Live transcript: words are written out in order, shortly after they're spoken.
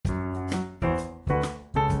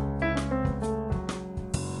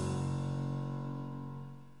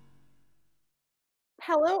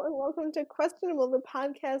Hello and welcome to Questionable, the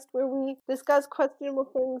podcast where we discuss questionable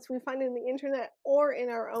things we find in the internet or in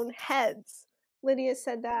our own heads. Lydia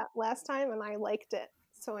said that last time and I liked it,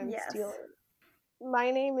 so I'm Yes. stealing it.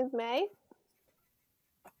 My name is May.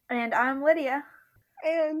 And I'm Lydia.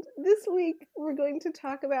 And this week we're going to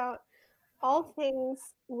talk about all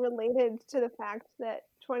things related to the fact that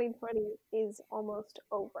 2020 is almost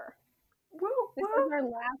over. This is our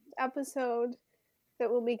last episode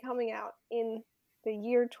that will be coming out in the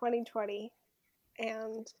year 2020,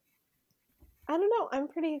 and I don't know, I'm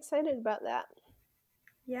pretty excited about that.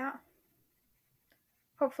 Yeah.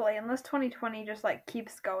 Hopefully, unless 2020 just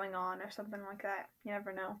keeps going on or something like that. You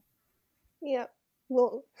never know. Yep.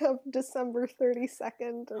 We'll have December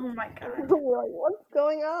 32nd. Oh my god. We're like, what's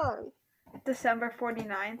going on? December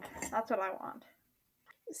 49th. That's what I want.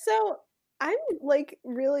 So, I'm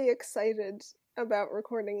really excited about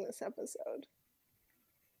recording this episode.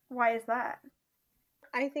 Why is that?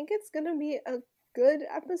 I think it's going to be a good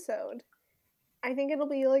episode. I think it'll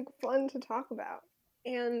be fun to talk about.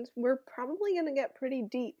 And we're probably going to get pretty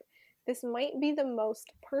deep. This might be the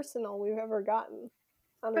most personal we've ever gotten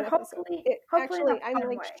on an episode. Hopefully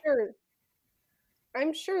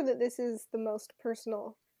I'm sure that this is the most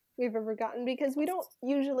personal we've ever gotten because we don't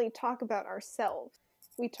usually talk about ourselves.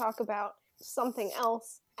 We talk about something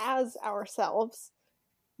else as ourselves.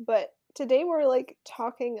 But today we're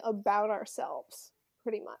talking about ourselves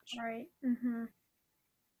pretty much. Right. Mm-hmm.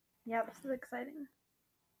 Yeah, this is exciting.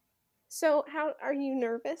 So, how are you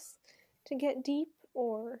nervous to get deep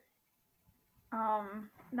or?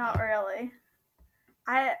 Not really.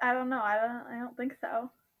 I don't know. I don't think so.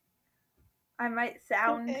 I might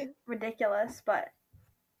sound ridiculous, but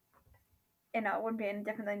it wouldn't be any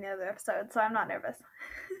different than the other episode, so I'm not nervous.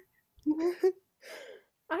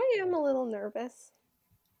 I am a little nervous.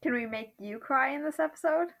 Can we make you cry in this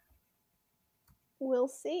episode? We'll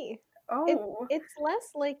see. Oh. It's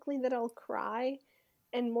less likely that I'll cry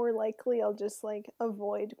and more likely I'll just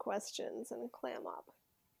avoid questions and clam up.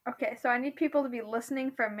 Okay, so I need people to be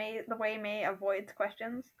listening for May, the way May avoids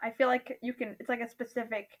questions. I feel like you can, it's like a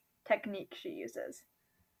specific technique she uses.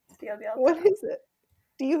 What is it?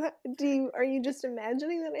 Are you just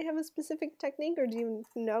imagining that I have a specific technique, or do you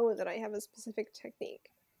know that I have a specific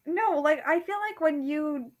technique? No, I feel like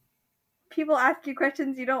when people ask you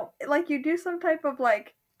questions, you don't, you do some type of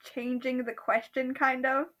changing the question kind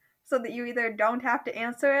of, so that you either don't have to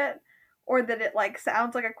answer it, or that it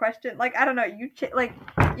sounds like a question. I don't know, you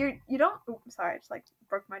don't, oops, sorry, I just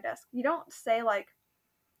broke my desk. You don't say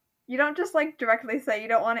you don't just directly say you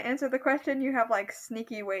don't want to answer the question. You have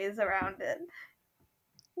sneaky ways around it.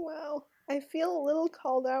 Wow, I feel a little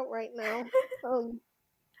called out right now.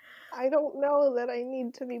 I don't know that I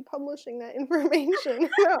need to be publishing that information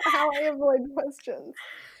about how I avoid questions.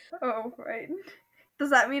 Oh, right. Does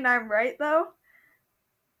that mean I'm right, though?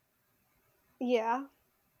 Yeah.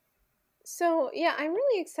 So, yeah, I'm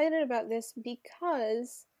really excited about this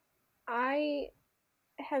because I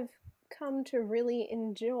have come to really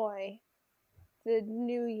enjoy the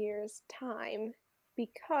New Year's time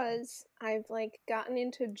because I've gotten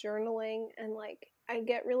into journaling and I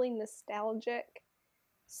get really nostalgic.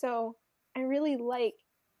 So I really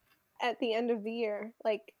at the end of the year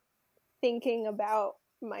thinking about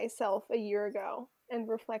myself a year ago and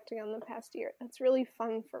reflecting on the past year. That's really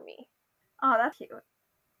fun for me. Oh, that's cute.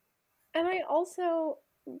 And I also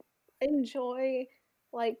enjoy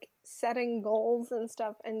setting goals and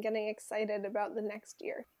stuff and getting excited about the next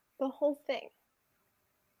year. The whole thing.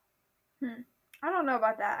 I don't know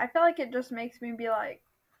about that. I feel like it just makes me be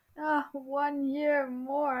 1 year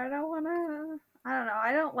more. I don't know.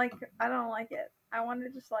 I don't like it. I want to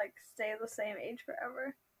just stay the same age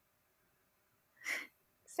forever.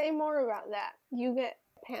 Say more about that. You get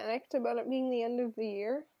panicked about it being the end of the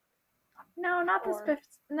year? No, not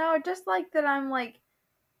this. No, just that I'm I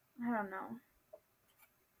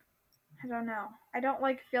don't know. I don't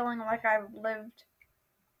like feeling like I've lived,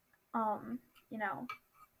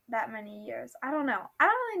 that many years. I don't know. I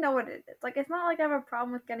don't really know what it is. It's not like I have a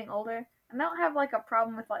problem with getting older. I don't have a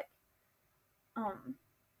problem with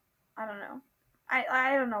I don't know.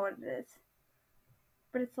 I don't know what it is.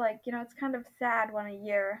 But it's it's kind of sad when a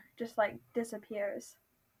year just disappears.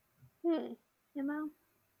 You know?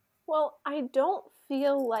 Well, I don't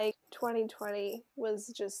feel like 2020 was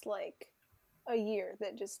just a year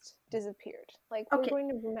that just disappeared. We're going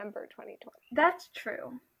to remember 2020. That's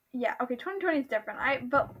true. Yeah, okay, 2020 is different.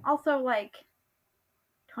 But also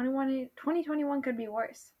 2021 could be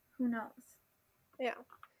worse. Who knows? Yeah.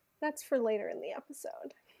 That's for later in the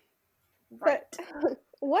episode. Right. But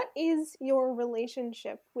what is your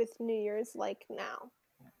relationship with New Year's like now?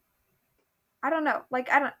 I don't know. Like,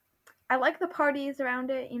 I like the parties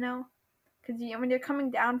around it, you know? Because when you're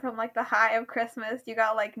coming down from, like, the high of Christmas, you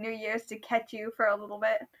got, like, New Year's to catch you for a little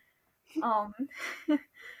bit. Um,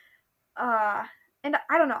 uh, and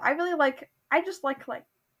I don't know. I just like,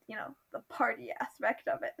 you know, the party aspect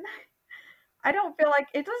of it. I don't feel like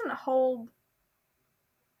it doesn't hold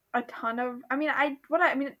a ton of,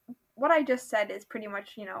 what I just said is pretty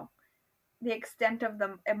much, you know, the extent of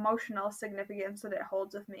the emotional significance that it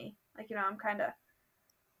holds with me. Like, you know, I'm kind of,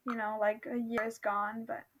 you know, like a year's gone,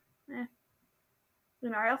 but eh. You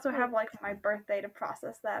know, I also have like my birthday to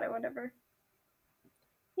process that or whatever.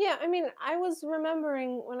 Yeah, I mean, I was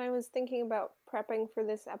remembering when I was thinking about prepping for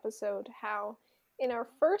this episode how in our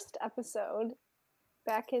first episode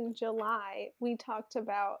back in July, we talked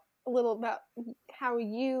about a little about how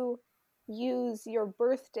you use your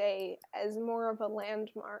birthday as more of a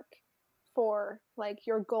landmark for like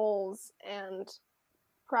your goals and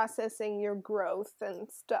processing your growth and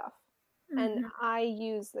stuff. And Mm-hmm. I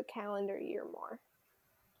use the calendar year more.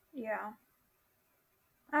 Yeah.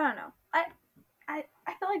 I don't know. I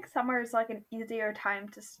feel like summer is like an easier time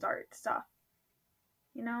to start stuff.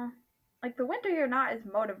 You know? Like the winter you're not as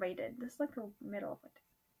motivated. This is like the middle of it.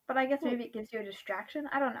 But I guess maybe it gives you a distraction.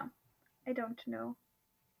 I don't know. I don't know.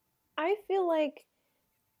 I feel like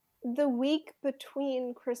the week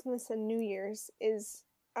between Christmas and New Year's is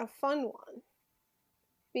a fun one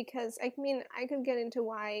because I mean, I could get into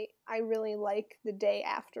why I really like the day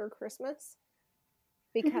after Christmas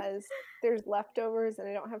because there's leftovers and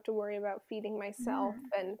I don't have to worry about feeding myself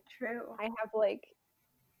and True. I have like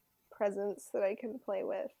presents that I can play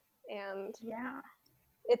with and Yeah.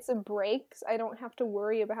 it's a break. So I don't have to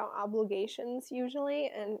worry about obligations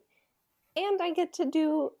usually and I get to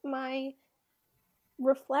do my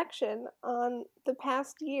reflection on the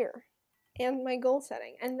past year and my goal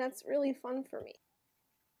setting and that's really fun for me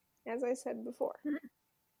as I said before.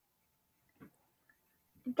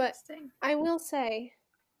 But Interesting. I will say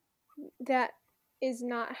that is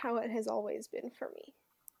not how it has always been for me.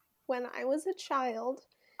 When I was a child,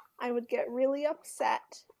 I would get really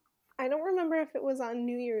upset. I don't remember if it was on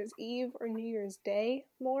New Year's Eve or New Year's Day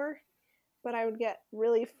more, but I would get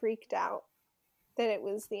really freaked out that it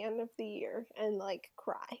was the end of the year and like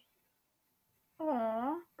cry.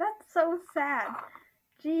 Aw, that's so sad.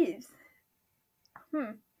 Jeez.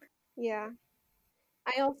 Yeah.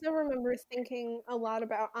 I also remember thinking a lot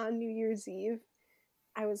about on New Year's Eve.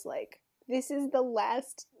 I was like, this is the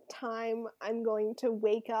last time I'm going to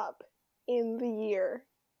wake up in the year,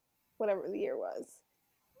 whatever the year was.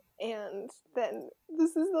 And then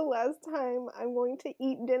this is the last time I'm going to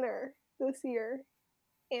eat dinner this year.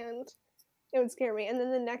 And it would scare me. And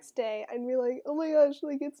then the next day, I'd be like, oh my gosh,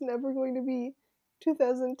 like it's never going to be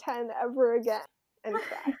 2010 ever again. And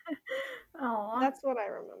cry. Aw. That's what I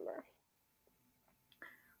remember.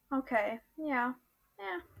 Okay. Yeah.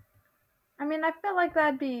 Yeah. I mean, I feel like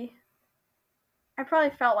I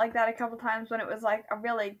probably felt like that a couple times when it was like a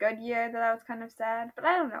really good year that I was kind of sad, but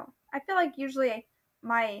I don't know. I feel like usually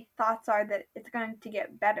my thoughts are that it's going to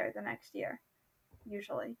get better the next year.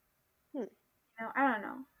 Usually. Hmm. You know, I don't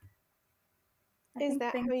know. Is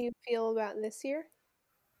that how you feel about this year?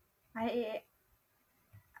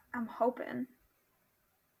 I'm hoping.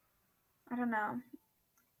 I don't know.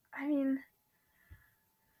 I mean,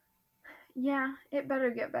 yeah, it better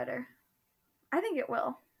get better. I think it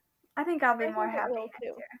will. I think I'll be more happy next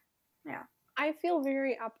year. Yeah. I feel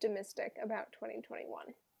very optimistic about 2021.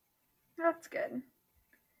 That's good.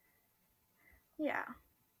 Yeah.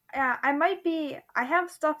 Yeah, I have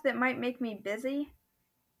stuff that might make me busy,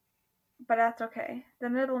 but that's okay.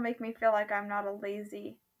 Then it'll make me feel like I'm not a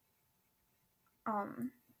lazy,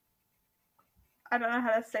 um, I don't know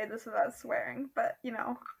how to say this without swearing, but you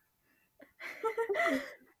know.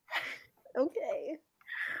 Okay.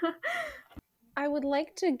 I would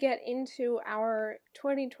like to get into our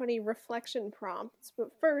 2020 reflection prompts, but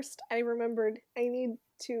first I remembered I need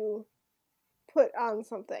to put on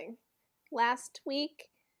something. Last week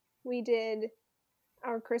we did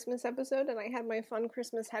our Christmas episode and I had my fun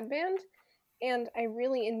Christmas headband and I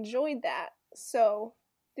really enjoyed that. So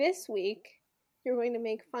this week you're going to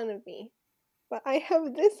make fun of me, but I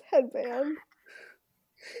have this headband.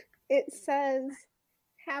 It says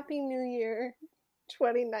Happy New Year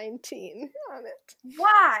 2019 on it.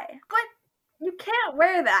 Why? What? You can't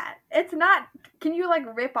wear that. It's not. Can you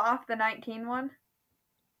like rip off the 19 one?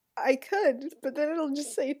 I could, but then it'll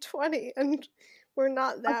just say 20 and we're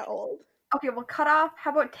not that old. Okay, well, cut off.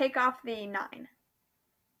 How about take off the 9?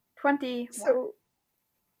 21. So,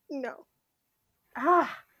 no. God.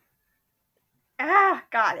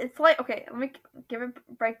 It's like, okay, let me give a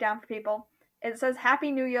breakdown for people. It says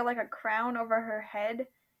Happy New Year like a crown over her head,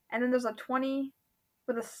 and then there's a 20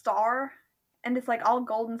 with a star, and it's like all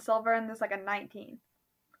gold and silver, and there's like a 19.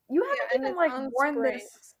 You Yeah, haven't and even it's like on worn this.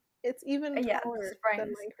 springs. It's even Yeah, taller than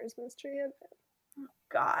springs. my Christmas tree had been.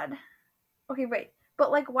 God. Okay, wait.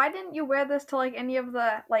 But like, why didn't you wear this to like any of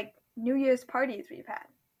the like New Year's parties we've had?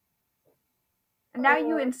 And now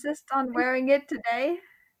you insist on wearing it today?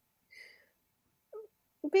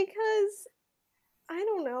 Because I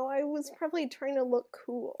don't know, I was probably trying to look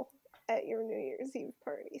cool at your New Year's Eve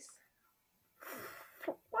parties.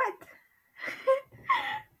 What?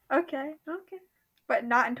 Okay. But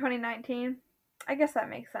not in 2019? I guess that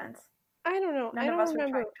makes sense. I don't know. None I of don't us were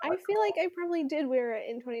trying remember. to I look feel cool. like I probably did wear it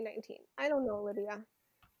in 2019. I don't know, Lydia.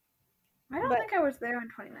 I don't think I was there in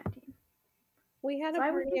 2019. We had a Was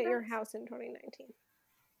I with party you at your guys? house in 2019.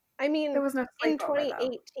 I mean, There was no in sleepover though.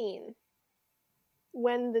 2018,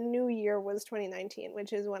 when the new year was 2019,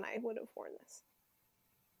 which is when I would have worn this.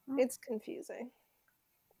 It's confusing.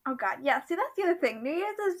 Oh god, yeah, see that's the other thing. New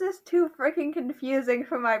Year's is just too freaking confusing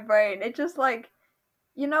for my brain. It just like,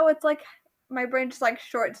 you know, it's like my brain just like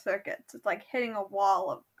short circuits. It's like hitting a wall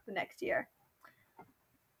of the next year.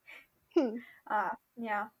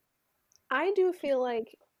 Yeah. I feel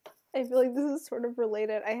like this is sort of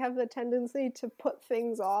related. I have the tendency to put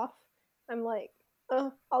things off. I'm like,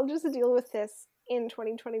 I'll just deal with this in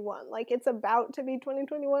 2021. Like, it's about to be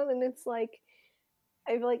 2021, and it's like,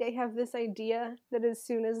 I feel like I have this idea that as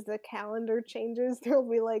soon as the calendar changes, there'll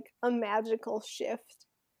be like a magical shift.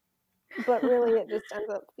 But really, it just ends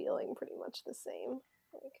up feeling pretty much the same.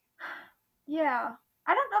 Like, yeah.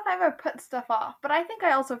 I don't know if I ever put stuff off, but I think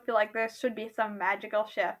I also feel like there should be some magical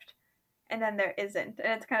shift, and then there isn't,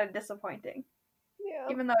 and it's kind of disappointing. yeah.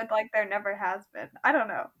 Even though it's like there never has been. I don't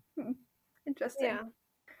know. Interesting. Yeah.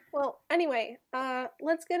 Well, anyway,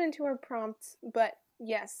 let's get into our prompts. But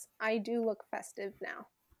yes, I do look festive now.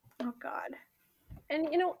 Oh god. And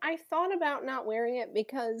I thought about not wearing it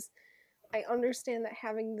because I understand that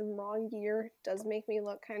having the wrong year does make me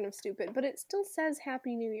look kind of stupid, but it still says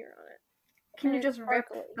Happy New Year on it. Can you just rip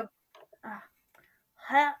the...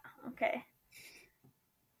 Okay.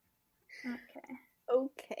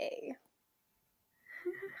 Okay.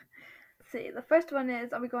 Let's see, the first one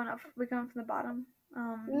is, are we going from the bottom?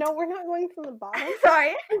 No, we're not going from the bottom.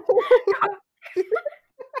 Sorry.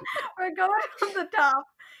 We're going from the top.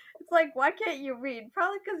 It's like, why can't you read?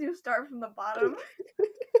 Probably because you start from the bottom.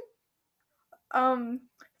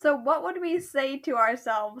 So what would we say to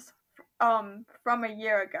ourselves from a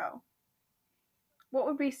year ago? What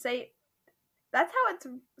would we say? That's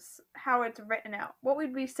how it's written out. What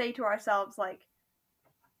would we say to ourselves like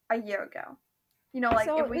a year ago? You know, like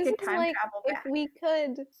so if we could time travel back. If we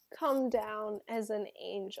could come down as an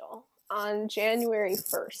angel on January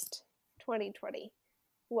 1st, 2020,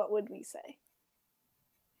 what would we say?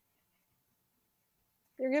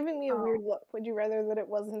 You're giving me a weird look. Would you rather that it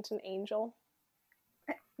wasn't an angel?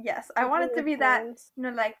 Yes, I want it to be that, you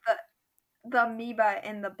know, like the amoeba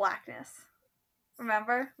in the blackness.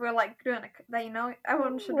 Remember? We're like doing that, you know?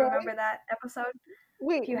 Everyone should remember that episode.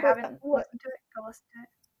 Wait, if you haven't listened to it, go listen to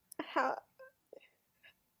it. How?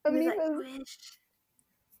 Amoebas? Like,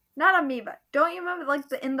 not amoeba. Don't you remember like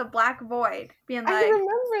in the black void being like? I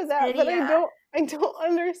remember that, but I don't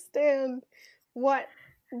understand what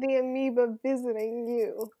the amoeba visiting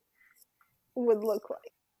you would look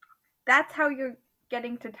like. That's how you're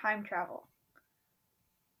getting to time travel.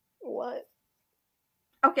 What?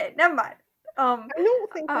 Okay, never mind. I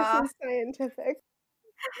don't think this is scientific.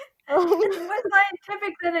 It's more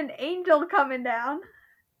scientific than an angel coming down.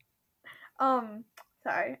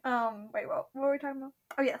 Sorry. Wait, what were we talking about?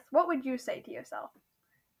 Oh yes, what would you say to yourself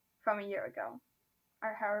from a year ago,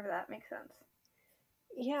 or however that makes sense?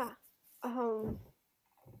 Yeah.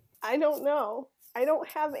 I don't know. I don't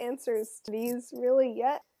have answers to these really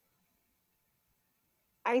yet.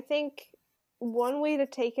 I think one way to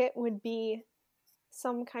take it would be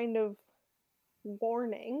some kind of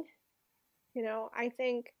warning. You know, I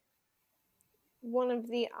think one of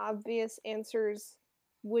the obvious answers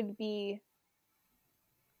would be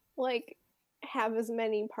like have as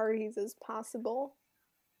many parties as possible.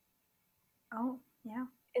 Oh, yeah.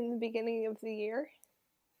 In the beginning of the year.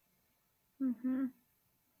 Mm-hmm.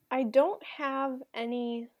 I don't have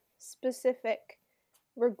any specific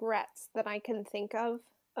regrets that I can think of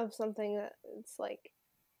something that it's like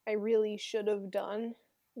I really should have done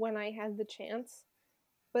when I had the chance.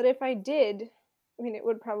 But if I did, I mean, it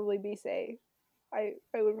would probably be I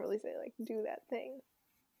would probably say like do that thing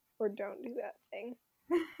or don't do that thing.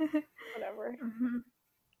 Whatever. Mm-hmm.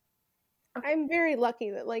 Okay. I'm very lucky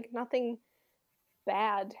that like nothing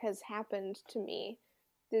bad has happened to me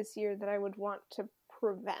this year that I would want to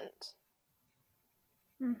prevent.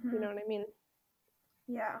 Mm-hmm. You know what I mean?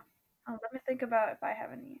 Yeah. Let me think about if I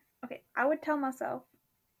have any. Okay, I would tell myself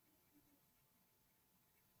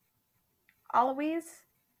always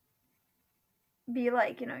be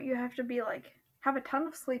like, you have to be like, have a ton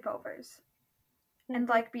of sleepovers. And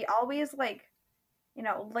like, be always like,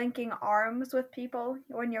 linking arms with people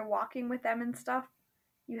when you're walking with them and stuff.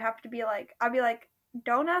 You have to be like, I'll be like,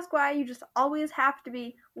 don't ask why, you just always have to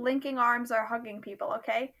be linking arms or hugging people,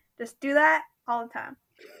 okay? Just do that all the time.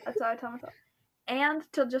 That's what I tell myself. And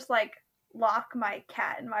to just like lock my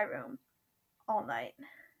cat in my room all night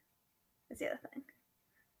is the other thing.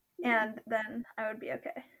 And then I would be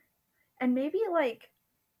okay. And maybe like,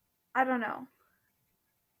 I don't know,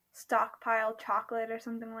 stockpile chocolate or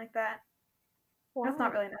something like that. Wow. That's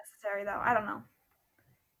not really necessary though. I don't know.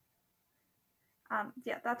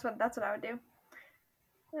 Yeah, that's what I would do.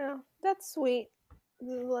 Yeah, that's sweet.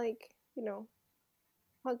 Like,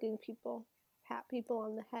 hugging people, pat people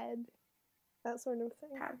on the head, that sort of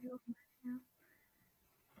thing. Yeah.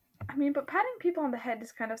 I mean, but patting people on the head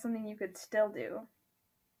is kind of something you could still do.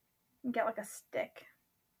 You get like a stick,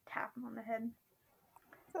 tap them on the head.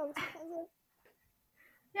 Sounds pleasant.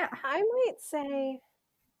 Yeah. I might say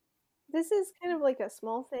this is kind of like a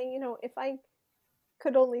small thing. If I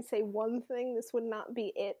could only say one thing, this would not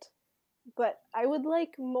be it. But I would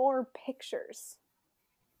like more pictures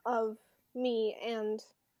of me and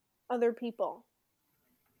other people,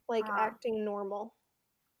 like acting normal,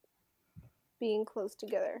 being close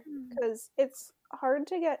together. Because it's hard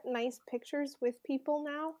to get nice pictures with people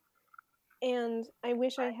now, and I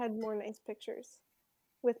wish I had more nice pictures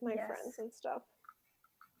with my friends and stuff.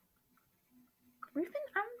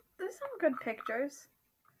 There's some good pictures.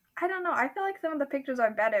 I don't know. I feel like some of the pictures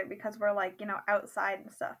are better because we're like, outside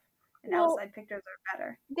and stuff. And outside pictures are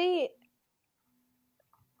better. The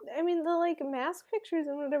like mask pictures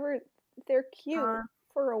and whatever, they're cute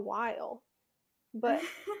for a while. But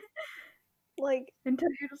like until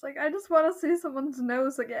you're just like, I just want to see someone's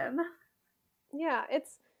nose again. Yeah,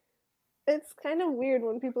 it's kind of weird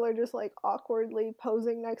when people are just like awkwardly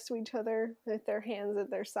posing next to each other with their hands at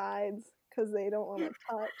their sides because they don't want to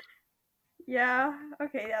touch. Yeah,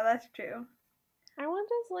 okay, yeah, that's true. I want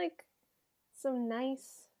just like some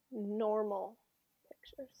nice, normal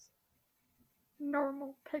pictures.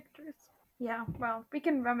 Normal pictures. Yeah, well, we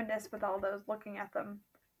can reminisce with all those looking at them.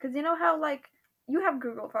 Because you know how, like, you have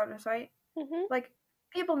Google Photos, right? Mm-hmm. Like,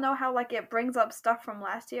 people know how, like, it brings up stuff from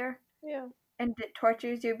last year. Yeah. And it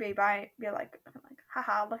tortures you be like,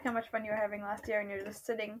 haha, look how much fun you were having last year, and you're just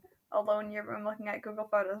sitting alone in your room looking at Google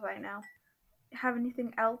Photos right now. Have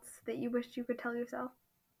anything else that you wish you could tell yourself?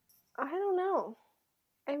 I don't know.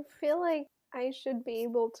 I feel like I should be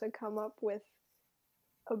able to come up with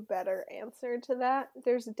a better answer to that.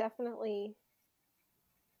 There's definitely...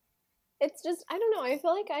 It's just, I don't know, I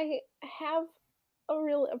feel like I have a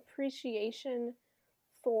real appreciation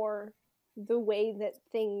for the way that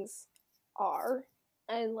things are,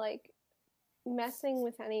 and like messing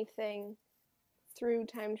with anything through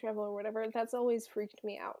time travel or whatever, that's always freaked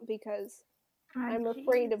me out because I'm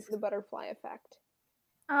afraid of the butterfly effect.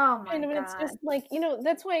 Oh my god. It's just like,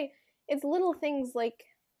 that's why it's little things like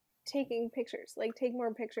taking pictures, like take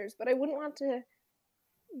more pictures, but I wouldn't want to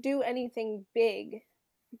do anything big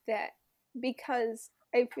because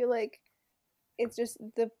I feel like it's just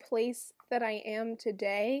the place that I am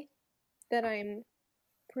today that I'm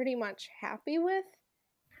pretty much happy with.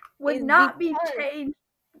 Would not be changed.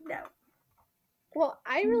 No. Well,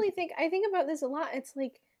 I think about this a lot. It's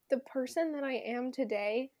like the person that I am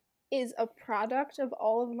today is a product of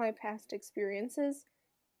all of my past experiences.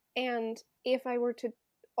 And if I were to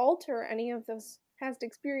alter any of those past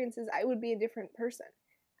experiences, I would be a different person.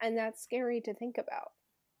 And that's scary to think about.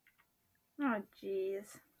 Oh, jeez.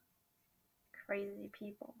 Crazy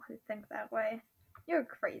people who think that way. You're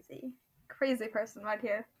crazy. Crazy person right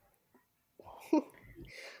here.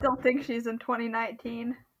 Don't think she's in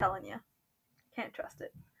 2019. Telling you. Can't trust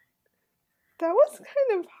it. That was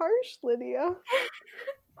kind of harsh, Lydia.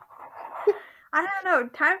 I don't know.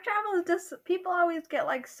 Time travel is just... People always get,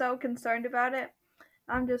 like, so concerned about it.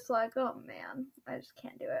 I'm just like, oh, man. I just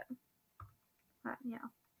can't do it. But, yeah.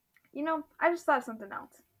 I just thought of something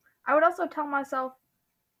else. I would also tell myself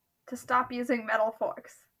to stop using metal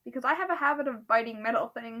forks. Because I have a habit of biting metal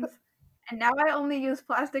things. And now I only use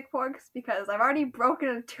plastic forks because I've already broken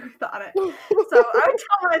a tooth on it. So I would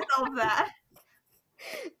tell myself that.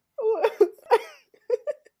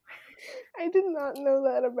 I did not know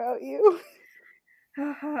that about you.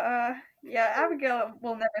 Yeah, Abigail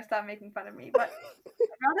will never stop making fun of me, but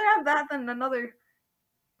I'd rather have that than another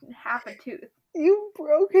half a tooth. You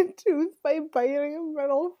broke a tooth by biting a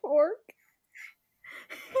metal fork?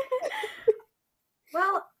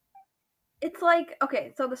 Well, it's like,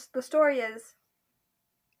 okay, so the story is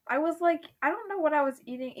I was like, I don't know what I was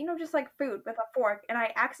eating, just like food with a fork, and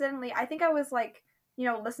I think I was like,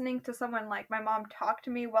 listening to someone, like my mom talk to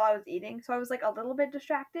me while I was eating, so I was like a little bit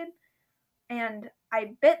distracted, and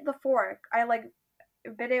I bit the fork. I like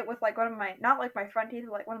bit it with like one of my, not like my front teeth,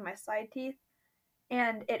 but like one of my side teeth,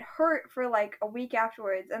 and it hurt for like a week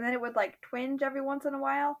afterwards, and then it would like twinge every once in a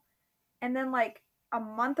while, and then like a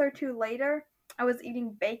month or two later, I was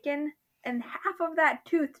eating bacon, and half of that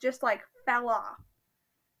tooth just like fell off.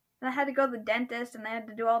 And I had to go to the dentist, and they had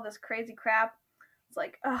to do all this crazy crap. It's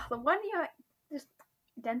like, ugh, the one you just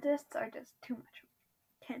dentists are just too much.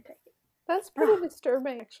 Can't take it. That's pretty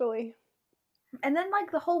disturbing, actually. And then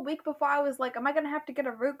like the whole week before, I was like, am I gonna have to get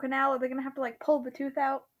a root canal? Are they gonna have to like pull the tooth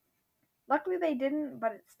out? Luckily they didn't,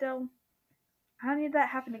 but it's still, I don't need that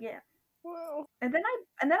happen again. Wow. And then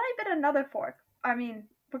I bit another fork. I mean,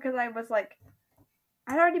 because I was like,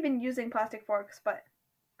 I'd already been using plastic forks, but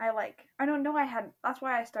I don't know, I hadn't. That's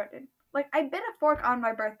why I started. Like, I bit a fork on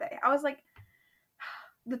my birthday. I was like,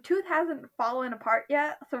 the tooth hasn't fallen apart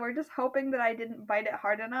yet, so we're just hoping that I didn't bite it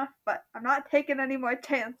hard enough, but I'm not taking any more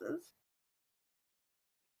chances.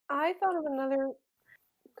 I thought of another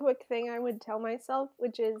quick thing I would tell myself,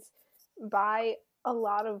 which is buy a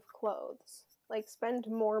lot of clothes. Like, spend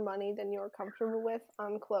more money than you're comfortable with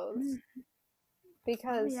on clothes. Oh,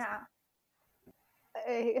 Because yeah.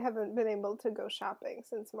 I haven't been able to go shopping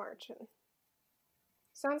since March. And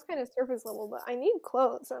sounds kind of surface level, but I need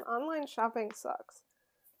clothes, and online shopping sucks.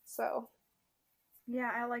 So. Yeah,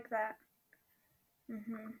 I like that.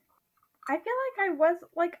 I feel like I was,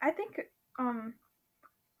 like, I think,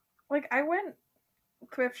 like, I went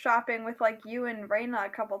thrift shopping with, like, you and Raina a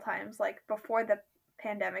couple times, like, before the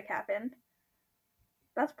pandemic happened.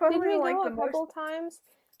 That's Did probably, we like, go the a couple most. times?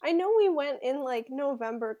 I know we went in like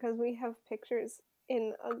November because we have pictures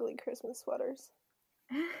in ugly Christmas sweaters.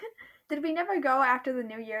 Did we never go after the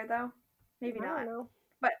new year, though? Maybe I don't not. know.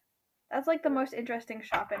 But that's, like, the most interesting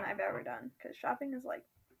shopping I've ever done, because shopping is, like,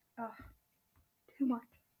 oh, too much.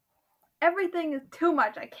 Everything is too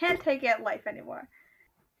much. I can't take it life anymore.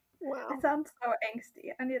 Wow. It sounds so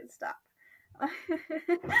angsty. I need to stop.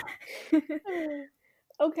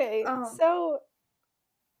 Okay, um, so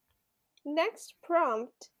next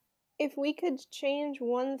prompt, if we could change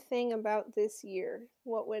one thing about this year,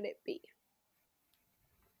 what would it be?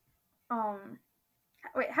 um,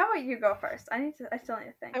 wait, how about you go first? I still need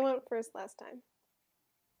to think. I went first last time.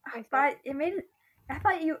 I think. But it made it, I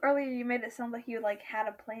thought you made it sound like you, like, had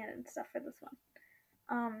a plan and stuff for this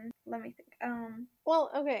one. Let me think.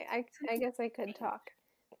 Well, okay, I guess I could talk.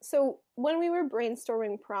 So when we were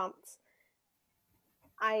brainstorming prompts,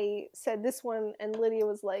 I said this one, and Lydia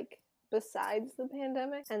was like, besides the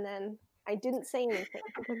pandemic, and then I didn't say anything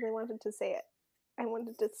because I wanted to say it. I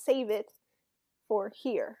wanted to save it for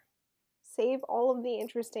here. Save all of the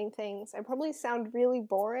interesting things. I probably sound really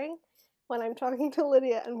boring when I'm talking to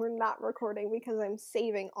Lydia and we're not recording because I'm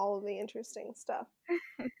saving all of the interesting stuff.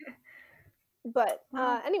 But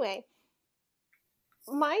well, anyway,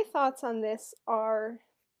 my thoughts on this are,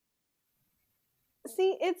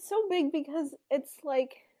 see, it's so big because it's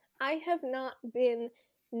like I have not been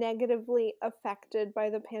negatively affected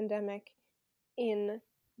by the pandemic in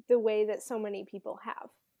the way that so many people have.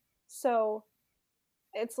 So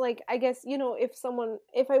it's like, I guess,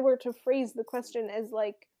 if I were to phrase the question as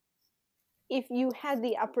like, if you had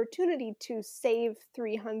the opportunity to save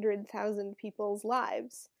 300,000 people's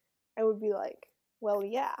lives, I would be like, well,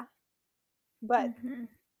 yeah. But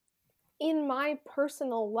in my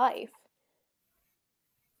personal life,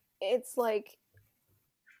 it's like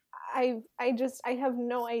I have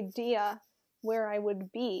no idea where I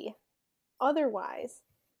would be otherwise.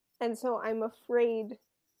 And so I'm afraid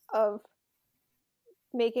of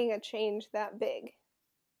making a change that big.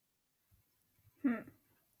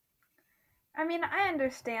 I mean, I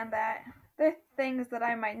understand that. There are things that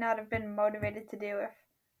I might not have been motivated to do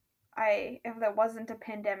if there wasn't a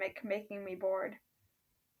pandemic making me bored.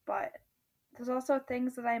 But there's also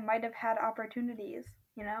things that I might have had opportunities,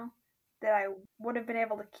 that I would have been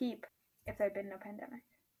able to keep if there'd been no pandemic.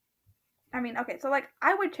 I mean, okay, so like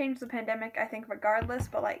I would change the pandemic, I think, regardless,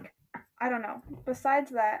 but like I don't know.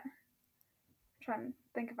 Besides that, I'm trying to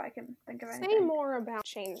think if I can think of Say anything. more about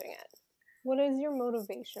changing it. What is your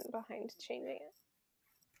motivation behind changing it?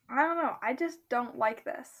 I don't know. I just don't like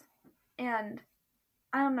this. And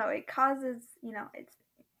I don't know, it causes, it's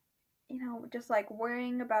just like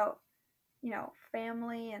worrying about,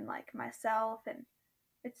 family and like myself, and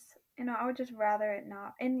it's, I would just rather it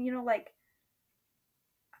not. And like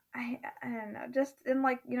I don't know, just in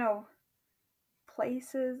like,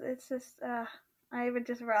 places, it's just I would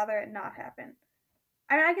just rather it not happen.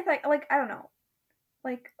 I mean, I guess like I don't know,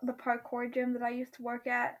 like the parkour gym that I used to work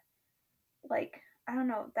at, like I don't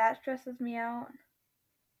know, that stresses me out.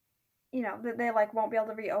 That they like won't be able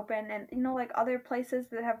to reopen, and like other places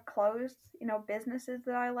that have closed, businesses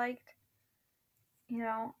that I liked.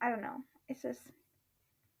 I don't know. It's just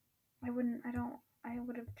I would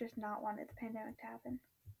have just not wanted the pandemic to happen.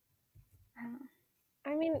 I don't know.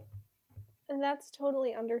 I mean, and that's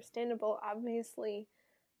totally understandable. Obviously,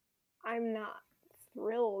 I'm not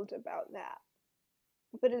thrilled about that.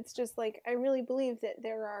 But it's just like, I really believe that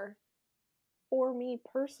for me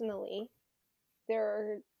personally, there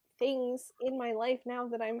are things in my life now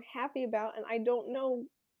that I'm happy about, and I don't know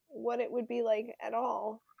what it would be like at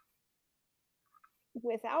all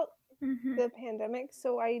without Mm-hmm. the pandemic.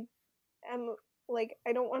 So I am like,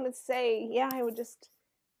 I don't want to say, yeah, I would just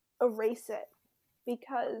erase it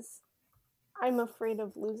because I'm afraid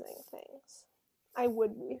of losing things. I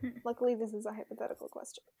would be. Luckily, this is a hypothetical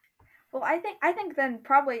question. Well, I think then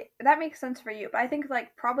probably that makes sense for you, but I think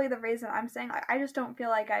like probably the reason I'm saying I just don't feel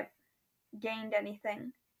like I've gained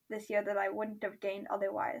anything this year that I wouldn't have gained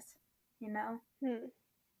otherwise, you know. And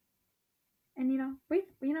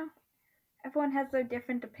everyone has their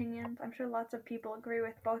different opinions. I'm sure lots of people agree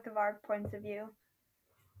with both of our points of view,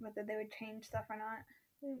 whether they would change stuff or not.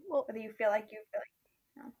 Well, whether you feel like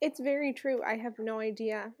it's very true. I have no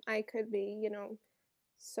idea. I could be,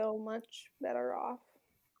 so much better off.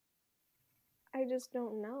 I just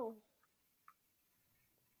don't know.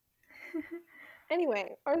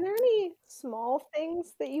 Anyway, are there any small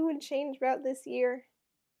things that you would change about this year?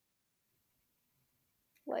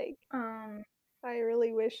 Like, I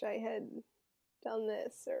really wish I had done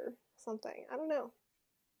this or something. I don't know.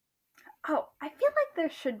 Oh, I feel like there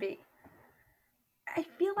should be. I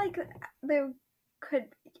feel like there could,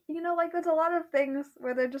 like there's a lot of things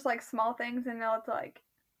where they're just like small things, and it's like,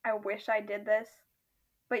 I wish I did this,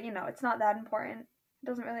 but it's not that important. It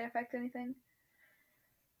doesn't really affect anything.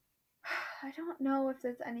 I don't know if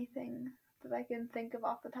there's anything that I can think of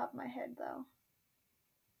off the top of my head though.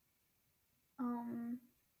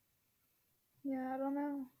 Yeah, I don't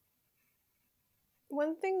know.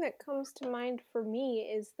 One thing that comes to mind for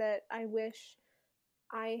me is that I wish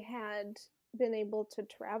I had been able to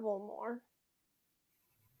travel more.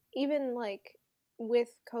 Even like with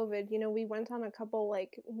COVID, we went on a couple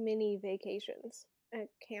like mini vacations at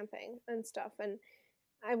camping and stuff, and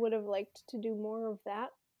I would have liked to do more of that.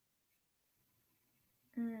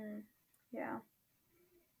 Yeah.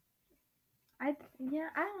 I don't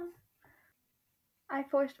know. I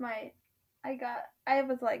forced my I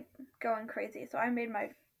was like going crazy, so I made my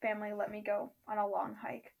family let me go on a long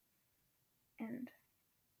hike. And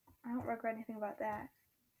I don't regret anything about that.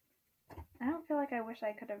 I don't feel like I wish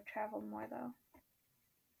I could have traveled more though.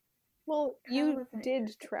 Well, you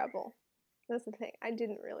did travel. That's the thing. I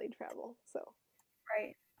didn't really travel, so.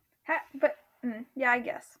 Right. But yeah, I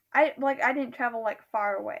guess. I didn't travel like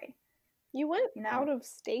far away. You went out of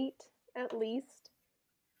state at least.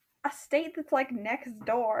 A state that's like next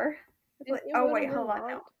door. Oh wait, hold on.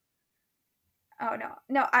 No. Oh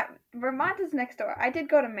no! Vermont is next door. I did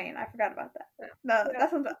go to Maine. I forgot about that. No, yeah.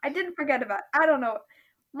 That's what I didn't forget about. I don't know,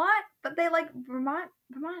 but they like Vermont.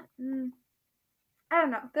 I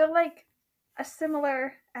don't know. They're like a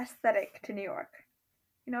similar aesthetic to New York.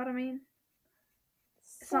 You know what I mean?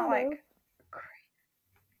 It's not like,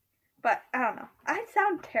 but I don't know. I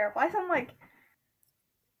sound terrible. I sound like,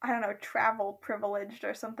 I don't know, travel privileged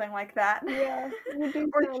or something like that. Yeah, you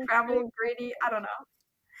do or travel greedy. I don't know.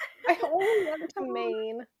 I only went to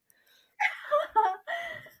Maine.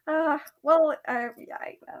 Well, yeah,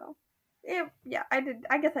 I know. Yeah, I did.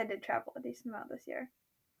 I guess I did travel a decent amount this year.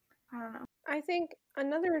 I don't know. I think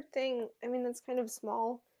another thing, I mean, that's kind of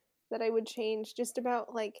small that I would change just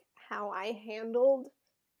about like how I handled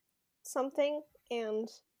something. And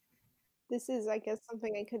this is, I guess,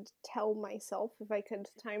 something I could tell myself if I could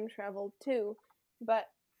time travel too. But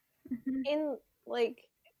in like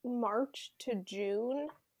March to June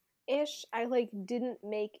ish, I like didn't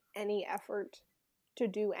make any effort to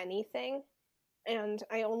do anything. And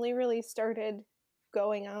I only really started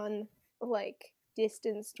going on like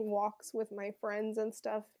distanced walks with my friends and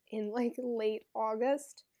stuff in like late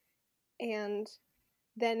August. And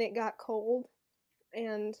then it got cold,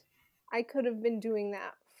 and I could have been doing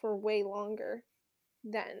that for way longer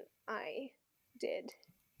than I did.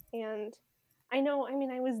 And I know, I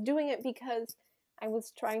mean, I was doing it because I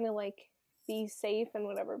was trying to like be safe and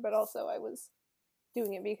whatever, but also I was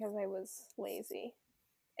doing it because I was lazy.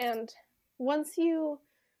 And once you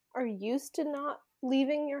are used to not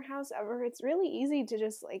leaving your house ever. It's really easy to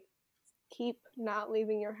just like keep not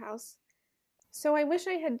leaving your house. So I wish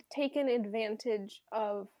I had taken advantage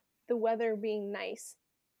of the weather being nice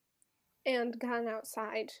and gone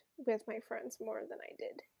outside with my friends more than I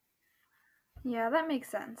did. Yeah, that makes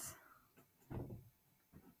sense.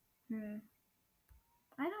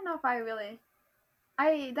 I don't know if I really.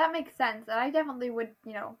 That makes sense. And I definitely would,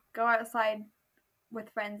 go outside with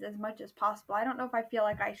friends as much as possible. I don't know if I feel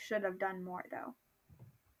like I should have done more though.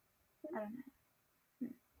 I don't know.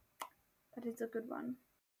 That is a good one.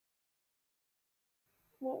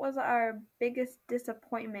 What was our biggest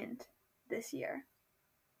disappointment this year?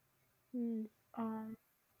 Hmm. Um,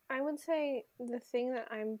 I would say the thing that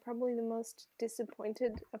I'm probably the most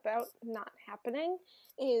disappointed about not happening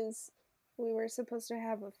is we were supposed to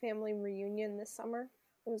have a family reunion this summer.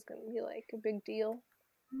 It was going to be like a big deal.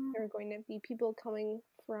 There were going to be people coming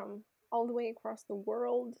from all the way across the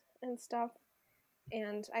world and stuff.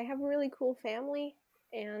 And I have a really cool family,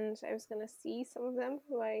 and I was going to see some of them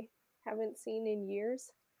who I haven't seen in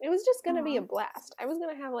years. It was just going to be a blast. I was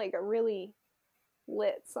going to have like a really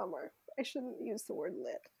lit summer. I shouldn't use the word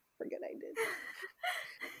lit. Forget I did.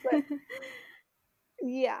 But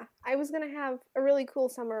yeah, I was going to have a really cool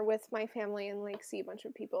summer with my family and like see a bunch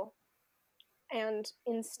of people. And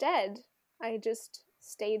instead, I just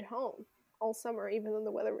stayed home all summer, even though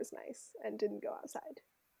the weather was nice, and didn't go outside.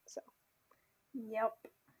 So, yep.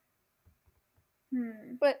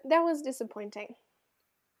 but that was disappointing.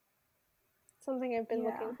 Something I've been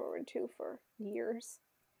Yeah. looking forward to for years.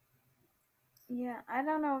 Yeah, I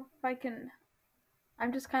don't know if I can.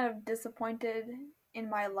 I'm just kind of disappointed in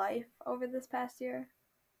my life over this past year.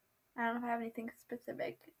 I don't know if I have anything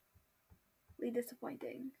specifically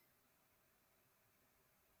disappointing.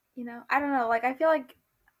 I don't know. Like, I feel like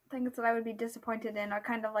things that I would be disappointed in are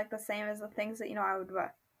kind of like the same as the things that, I would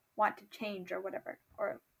want to change or whatever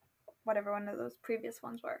one of those previous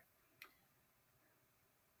ones were.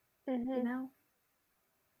 Mm-hmm.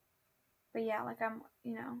 But yeah, like I'm,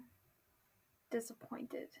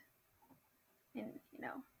 disappointed in,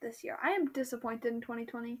 this year. I am disappointed in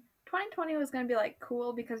 2020. 2020 was going to be like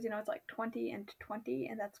cool because, it's like 20 and 20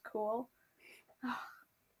 and that's cool.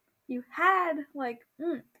 You had like,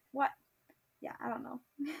 what? Yeah, I don't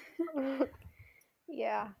know.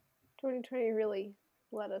 Yeah, 2020 really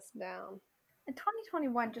let us down. And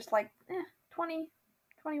 2021 just like, 20,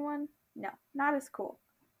 21, no, not as cool.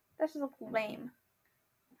 That's just lame.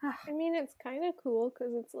 I mean, it's kind of cool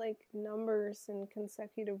because it's like numbers in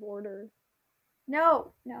consecutive order.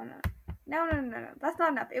 No. That's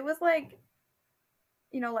not enough. It was like,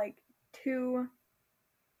 like 2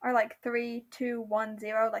 or like 3, 2, 1,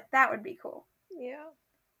 0. Like that would be cool. Yeah.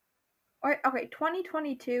 Or okay,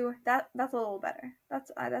 2022. That's a little better.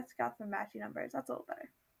 That's got some matchy numbers. That's a little better.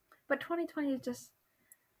 But 2020 is just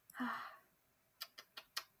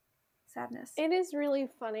sadness. It is really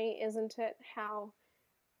funny, isn't it, how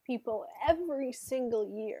people every single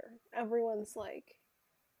year, everyone's like,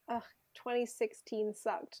 ugh, 2016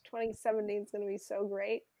 sucked. 2017 is going to be so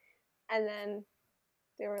great. And then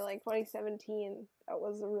they were like, 2017, that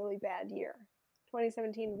was a really bad year.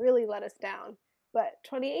 2017 really let us down. But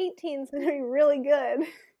 2018 is going to be really good.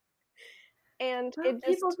 And it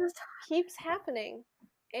just keeps happening.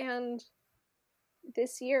 And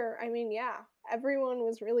this year, I mean, yeah, everyone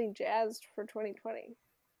was really jazzed for 2020.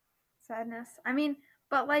 Sadness. I mean,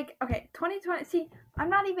 but like, okay, 2020. See, I'm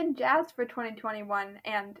not even jazzed for 2021,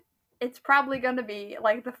 and it's probably going to be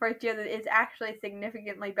like the first year that is actually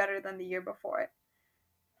significantly better than the year before it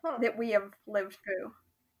that we have lived through.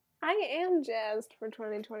 I am jazzed for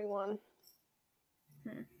 2021.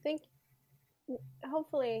 Think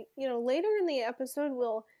hopefully, later in the episode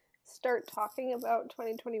we'll start talking about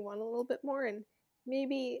 2021 a little bit more, and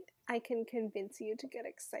maybe I can convince you to get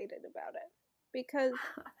excited about it because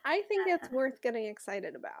I think it's worth getting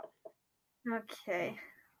excited about. Okay.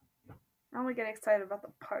 I only get excited about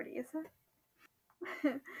the parties.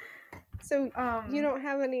 So, you don't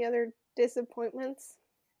have any other disappointments?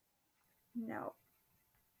 No.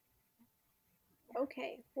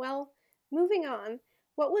 Okay, well, moving on.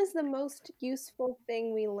 What was the most useful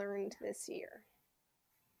thing we learned this year?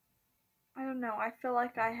 I don't know. I feel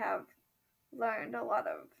like I have learned a lot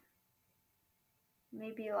of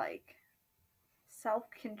maybe like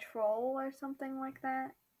self-control or something like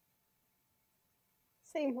that.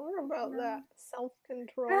 Say more about that.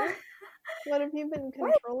 Self-control? What have you been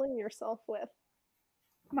controlling yourself with?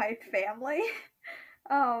 My family?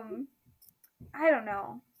 I don't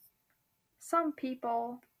know. Some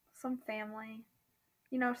people, some family,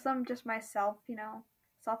 some just myself,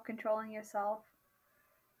 self-controlling yourself.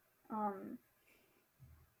 I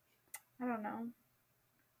don't know.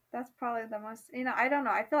 That's probably the most, I don't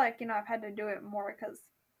know. I feel like, I've had to do it more because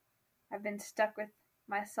I've been stuck with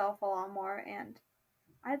myself a lot more, and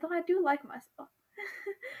I do like myself.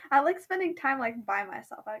 I like spending time like by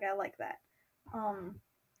myself. Like I like that.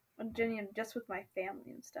 Just with my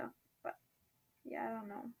family and stuff. But yeah, I don't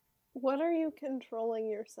know. What are you controlling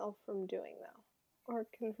yourself from doing though? Or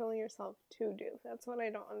controlling yourself to do? That's what I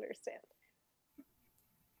don't understand.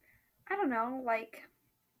 I don't know, like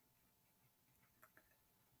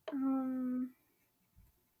I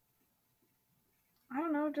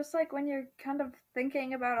don't know, just like when you're kind of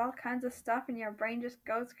thinking about all kinds of stuff and your brain just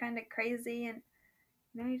goes kind of crazy, and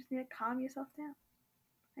you just need to calm yourself down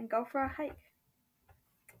and go for a hike.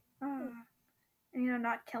 And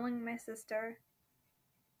not killing my sister.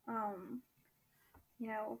 You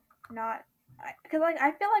know, not because like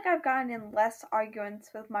I feel like I've gotten in less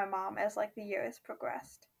arguments with my mom as like the years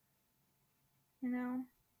progressed. I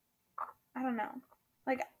don't know.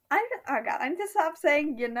 Like oh god, I need to stop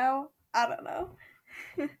saying I don't know.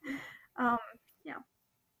 Yeah.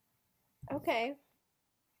 Okay.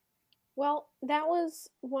 Well, that was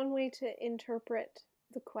one way to interpret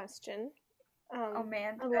the question. Oh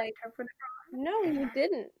man, did I like, interpret it no, you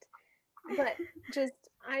didn't. But just,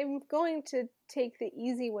 I'm going to take the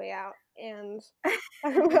easy way out and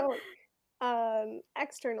talk about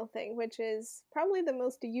external thing, which is probably the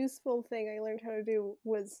most useful thing I learned how to do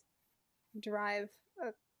was drive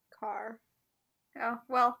a car. Oh,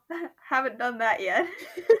 well, haven't done that yet.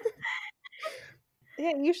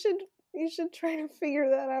 Yeah, you should try to figure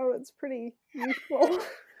that out. It's pretty useful.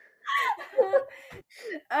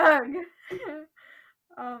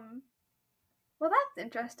 Well, that's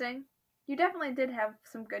interesting. You definitely did have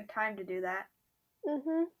some good time to do that.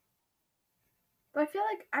 Mhm. But I feel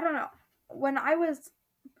like, I don't know, when I was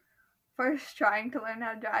first trying to learn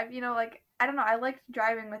how to drive, like, I don't know, I liked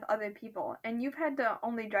driving with other people, and you've had to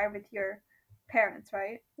only drive with your parents,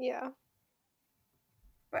 right? Yeah.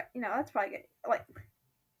 But, that's probably good. Like,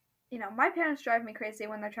 my parents drive me crazy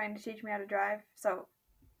when they're trying to teach me how to drive, so.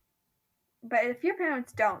 But if your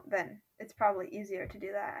parents don't, then it's probably easier to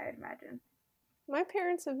do that, I'd imagine. My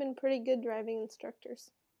parents have been pretty good driving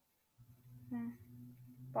instructors.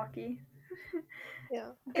 Lucky.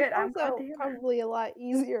 Yeah. Good, It's I'm glad also to hear that. probably a lot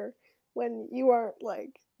easier when you aren't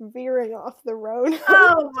like veering off the road.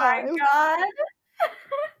 Oh my god.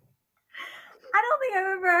 I don't think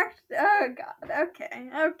I've ever actually. Oh god.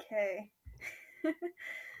 Okay.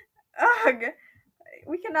 Ugh.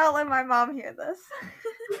 We cannot let my mom hear this.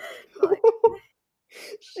 Like,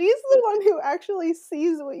 she's the one who actually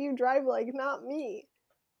sees what you drive like, not me.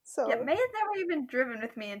 So yeah, May has never even driven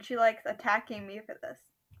with me, and she likes attacking me for this.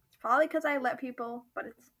 It's probably because I let people, but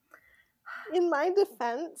it's. in my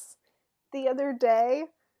defense, the other day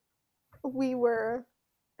we were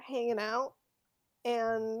hanging out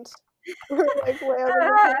and we're like way out in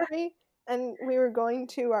the country and we were going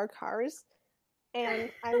to our cars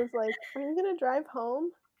and I was like, "Are you gonna drive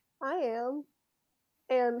home?" "I am."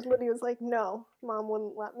 And Lydia was like, "No, Mom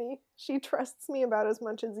wouldn't let me. She trusts me about as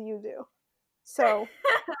much as you do." So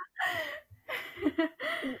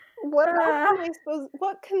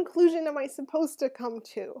what conclusion am I supposed to come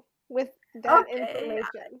to with that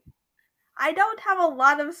information? I don't have a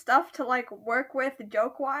lot of stuff to like work with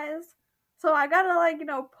joke wise, so I gotta like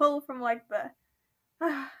pull from like the.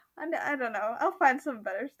 I don't know. I'll find some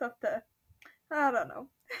better stuff to. I don't know.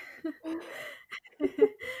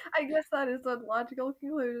 I guess that is a logical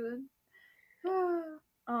conclusion. Oh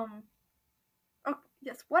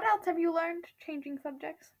yes. What else have you learned? Changing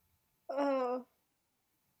subjects.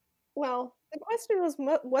 Well, the question was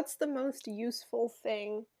what's the most useful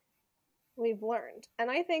thing we've learned? And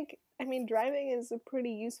I mean, driving is a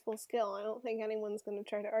pretty useful skill. I don't think anyone's going to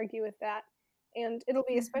try to argue with that. And it'll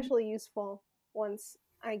be especially useful once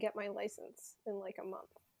I get my license in like a month.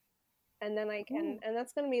 And then and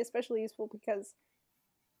that's going to be especially useful because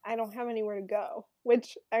I don't have anywhere to go,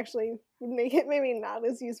 which actually would make it maybe not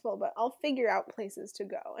as useful, but I'll figure out places to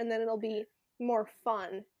go. And then it'll be more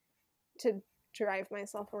fun to drive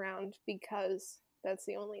myself around because that's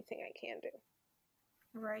the only thing I can do.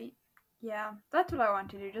 Right. Yeah, that's what I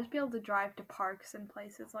want to do. Just be able to drive to parks and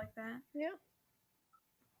places like that. Yeah.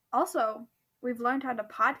 Also, we've learned how to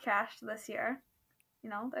podcast this year.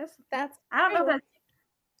 That's I don't know if that's.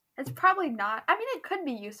 It's probably not. I mean, it could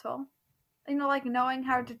be useful. Like knowing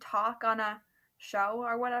how to talk on a show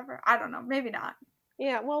or whatever. I don't know. Maybe not.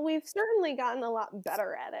 Yeah, well, we've certainly gotten a lot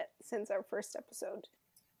better at it since our first episode.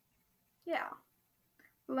 Yeah.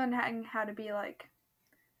 Learning how to be like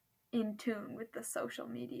in tune with the social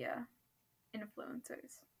media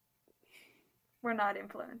influencers. We're not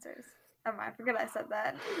influencers. I forget I said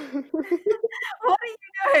that. What are you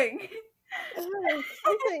doing?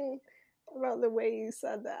 Something about the way you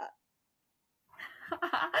said that.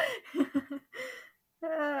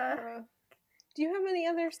 Do you have any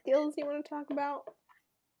other skills you want to talk about?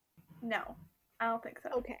 No, I don't think so.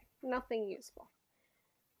 Okay, nothing useful.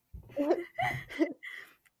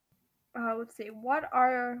 Let's see. What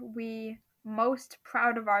are we most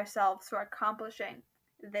proud of ourselves for accomplishing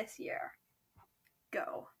this year?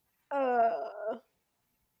 Go.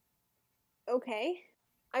 Okay.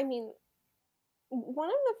 I mean, one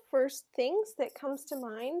of the first things that comes to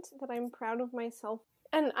mind that I'm proud of myself,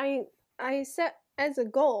 and I set as a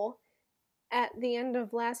goal at the end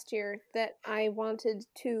of last year that I wanted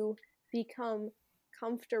to become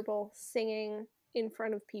comfortable singing in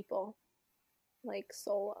front of people, like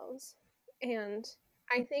solos. And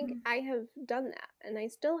I think I have done that, and I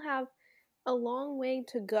still have a long way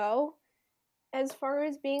to go as far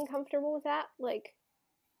as being comfortable with that. Like,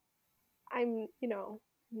 I'm,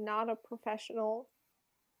 not a professional,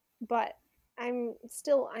 but I'm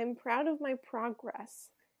proud of my progress.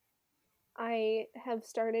 I have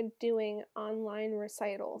started doing online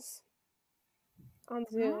recitals on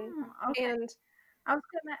Zoom. Oh, okay. And I was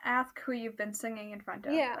gonna ask who you've been singing in front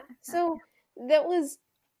of. yeah, but, so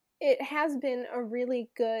it has been a really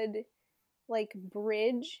good like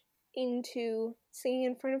bridge into singing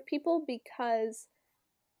in front of people because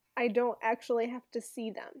I don't actually have to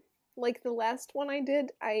see them. Like the last one I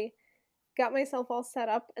did, I got myself all set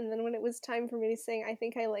up, and then when it was time for me to sing, I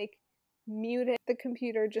think I like muted the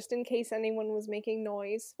computer just in case anyone was making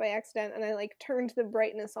noise by accident, and I like turned the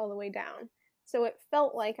brightness all the way down. So it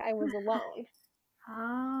felt like I was alone.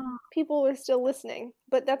 Oh. People were still listening,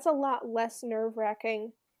 but that's a lot less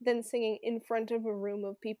nerve-wracking than singing in front of a room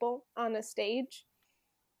of people on a stage.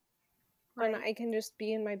 When I can just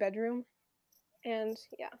be in my bedroom. And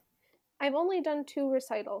yeah. I've only done 2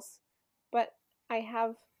 recitals, but I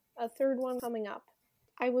have a third one coming up.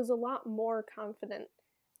 I was a lot more confident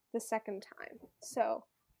the second time. So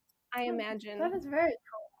I imagine that is very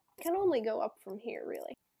cool. It can only go up from here,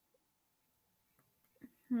 really.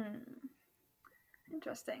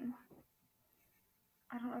 Interesting.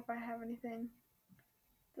 I don't know if I have anything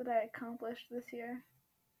that I accomplished this year.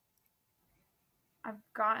 I've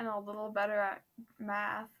gotten a little better at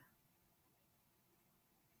math.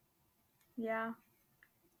 Yeah.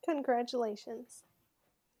 Congratulations.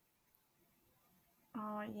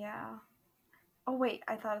 Oh, yeah. Oh, wait,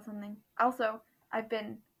 I thought of something. Also,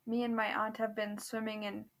 me and my aunt have been swimming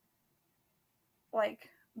in, like,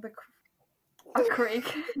 a creek.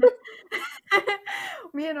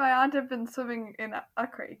 Me and my aunt have been swimming in a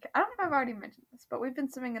creek. I don't know if I've already mentioned this, but we've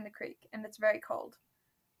been swimming in the creek, and it's very cold.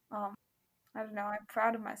 I don't know, I'm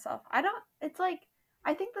proud of myself. I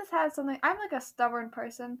think this has something, I'm like a stubborn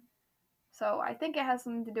person, so I think it has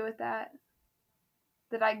something to do with that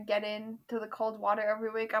I get into the cold water every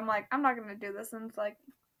week. I'm like, I'm not going to do this, and it's like,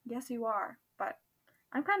 yes you are, but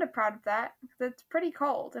I'm kind of proud of that, because it's pretty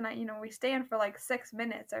cold, and we stay in for like 6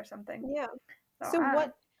 minutes or something. Yeah. So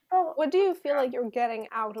what do you feel like you're getting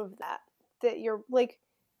out of that? That you're, like,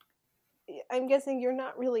 I'm guessing you're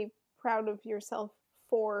not really proud of yourself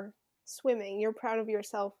for swimming. You're proud of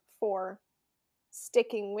yourself for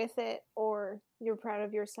sticking with it, or you're proud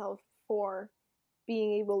of yourself for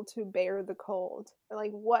being able to bear the cold.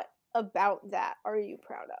 Like, what about that are you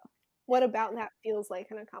proud of? What about that feels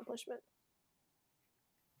like an accomplishment?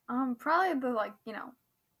 Probably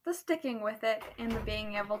the sticking with it and the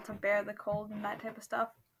being able to bear the cold and that type of stuff.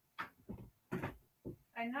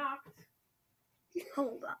 I knocked.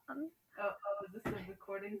 Hold on. Oh, is this a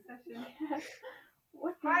recording session?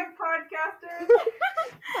 Hi, podcasters!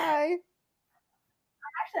 Hi.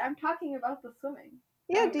 Actually, I'm talking about the swimming.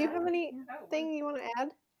 Yeah, do you have anything you want to add?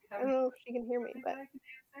 I don't know if she can hear me, but...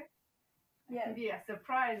 Yeah. Be a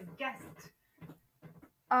surprise guest.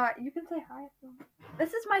 You can say hi.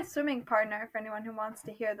 This is my swimming partner, for anyone who wants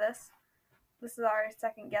to hear this. This is our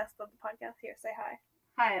second guest of the podcast. Here, say hi.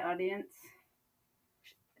 Hi, audience.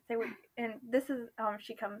 And this is,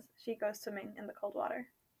 she goes swimming in the cold water.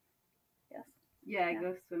 Yes. Yeah, I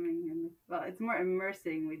go swimming well, it's more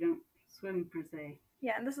immersing. We don't swim per se.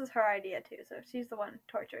 Yeah, and this is her idea too, so she's the one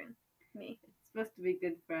torturing me. It's supposed to be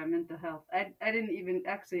good for our mental health. I didn't even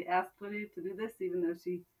actually ask Lydia to do this, even though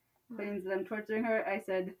she claims that I'm torturing her. I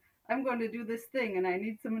said, I'm going to do this thing and I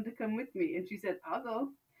need someone to come with me. And she said, I'll go.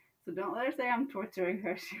 So don't let her say I'm torturing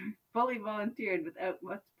her. She fully volunteered without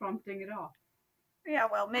much prompting at all. Yeah,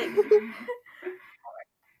 well, maybe.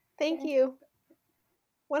 Thank you.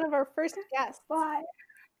 One of our first guests. Bye.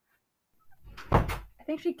 I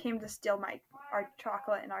think she came to steal our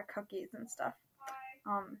chocolate and our cookies and stuff.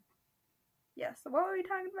 Yes. What were we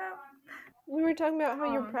talking about? We were talking about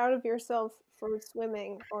how you're Um. proud of yourself for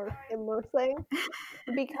swimming or immersing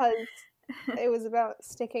because it was about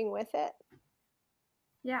sticking with it.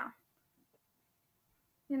 Yeah.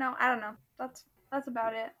 I don't know. That's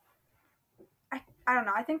about it. I don't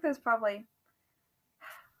know. I think there's probably,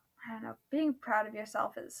 I don't know, being proud of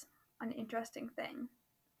yourself is an interesting thing.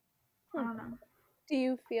 I don't know. Do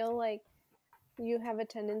you feel like you have a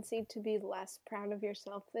tendency to be less proud of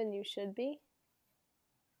yourself than you should be?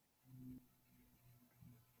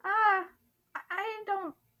 I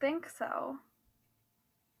don't think so.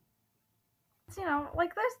 It's,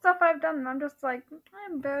 like there's stuff I've done and I'm just like,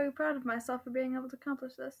 I'm very proud of myself for being able to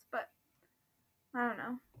accomplish this, but I don't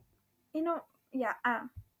know. Yeah,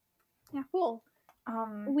 yeah. Cool.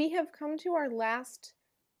 Um, We have come to our last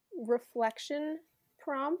reflection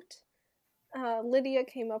prompt. Lydia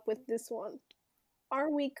came up with this one. Are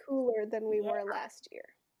we cooler than we were last year?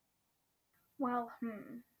 well,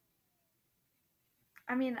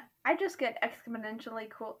 I mean, I just get exponentially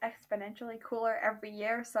cooler every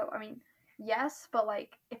year, so I mean, yes, but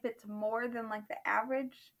like if it's more than like the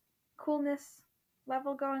average coolness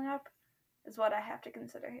level going up is what I have to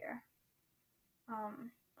consider here.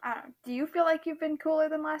 I don't know. Do you feel like you've been cooler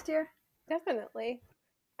than last year? Definitely.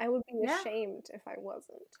 I would be Yeah. ashamed if I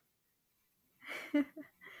wasn't.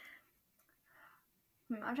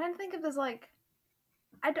 I'm trying to think if there's like,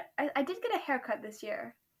 I did get a haircut this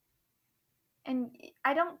year, and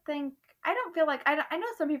I don't feel like, I know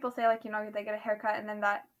some people say like, they get a haircut and then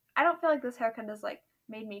that, I don't feel like this haircut has like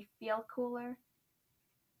made me feel cooler.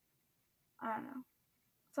 I don't know.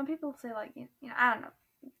 Some people say like, I don't know.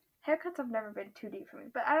 Haircuts have never been too deep for me,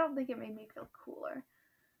 but I don't think it made me feel cooler.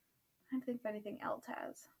 I don't think if anything else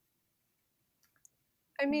has.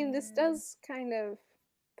 I mean, this does kind of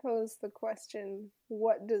pose the question,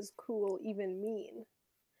 what does cool even mean?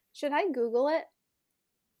 Should I Google it?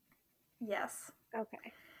 Yes.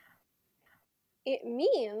 Okay. It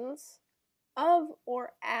means of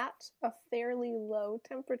or at a fairly low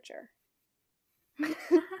temperature. Okay.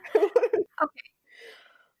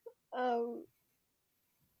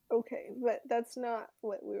 Okay, but that's not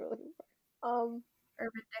what we were looking for.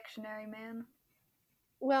 Urban Dictionary, man.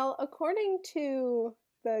 Well, according to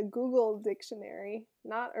the Google Dictionary,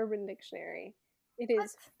 not Urban Dictionary, it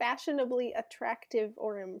is fashionably attractive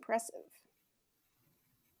or impressive.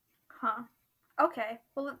 Huh. Okay,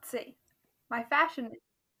 well, let's see. My fashion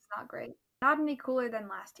is not great. Not any cooler than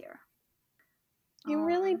last year. You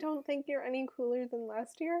really don't think you're any cooler than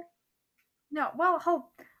last year? No,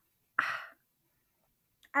 well,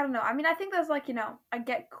 I don't know. I mean, I think there's like, I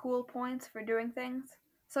get cool points for doing things.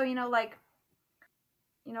 So, like,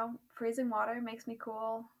 freezing water makes me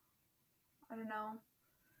cool. I don't know.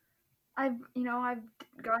 I've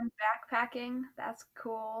gone backpacking. That's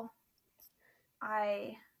cool.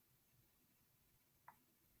 I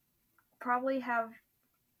probably have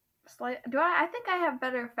I think I have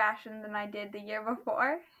better fashion than I did the year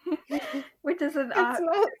before, which is an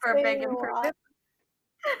super big improvement.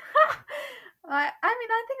 I mean,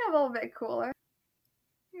 I think I'm a little bit cooler.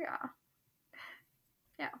 Yeah.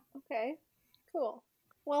 Okay, cool.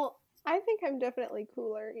 Well, I think I'm definitely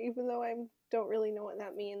cooler, even though I don't really know what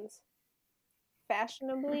that means.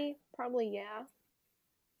 Fashionably, probably yeah.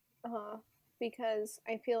 Because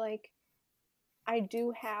I feel like I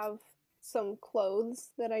do have some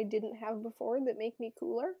clothes that I didn't have before that make me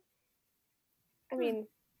cooler. I mean,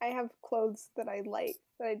 I have clothes that I like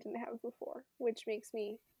that I didn't have before, which makes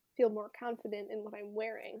me feel more confident in what I'm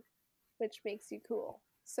wearing, which makes you cool.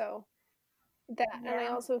 So that, and I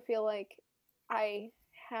also feel like I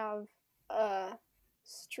have a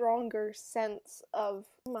stronger sense of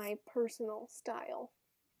my personal style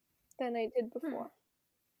than I did before.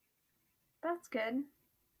 That's good.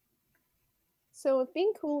 So if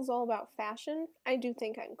being cool is all about fashion, I do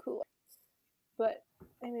think I'm cooler. But,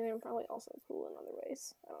 I mean, I'm probably also cool in other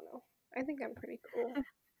ways. I don't know. I think I'm pretty cool.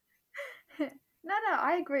 No,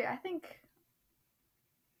 I agree. I think,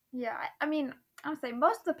 yeah, I mean, I would say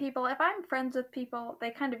most of the people, if I'm friends with people, they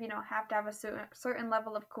kind of, have to have a certain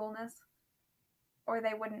level of coolness, or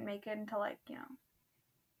they wouldn't make it into, like,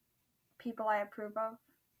 people I approve of.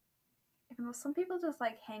 Even though some people just,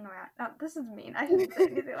 like, hang around. Oh, this is mean. I shouldn't say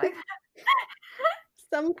anything like that.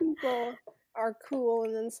 Some people are cool,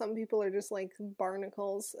 and then some people are just, like,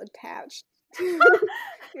 barnacles attached to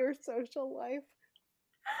your social life.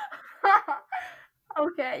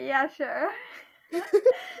 Okay, yeah, sure.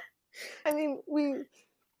 I mean, we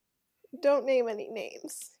don't name any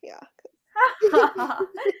names. Yeah.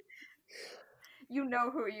 You know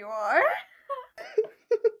who you are.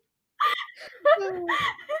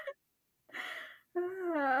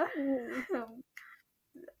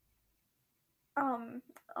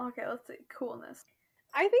 Okay, let's see. Coolness.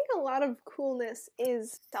 I think a lot of coolness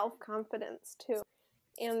is self-confidence too.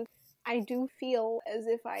 And I do feel as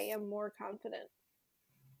if I am more confident.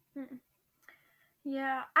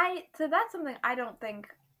 Yeah, so that's something I don't think.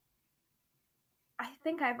 I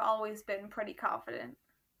think I've always been pretty confident.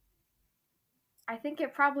 I think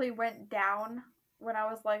it probably went down when I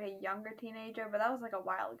was like a younger teenager, but that was like a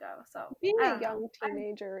while ago. So Being I a don't know. young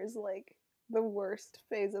teenager is like the worst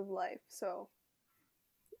phase of life, so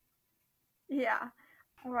Yeah.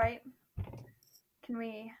 All right. Can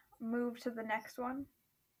we move to the next one?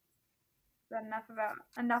 Is that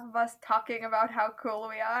enough of us talking about how cool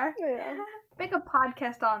we are? yeah. Make a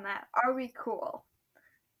podcast on that. Are we cool?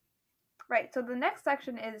 Right. So the next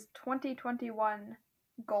section is 2021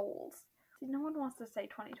 goals. See, no one wants to say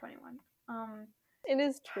 2021. It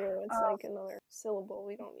is true. It's like another syllable.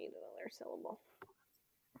 We don't need another syllable.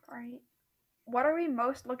 Right. What are we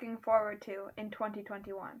most looking forward to in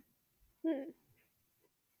 2021?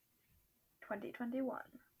 2021.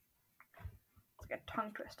 It's like a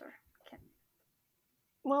tongue twister.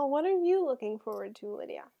 Well, what are you looking forward to,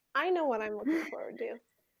 Lydia? I know what I'm looking forward to.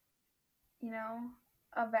 You know,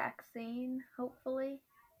 a vaccine, hopefully.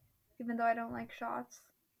 Even though I don't like shots.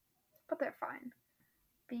 But they're fine.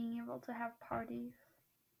 Being able to have parties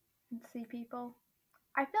and see people.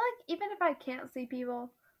 I feel like even if I can't see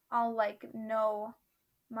people, I'll like know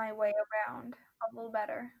my way around a little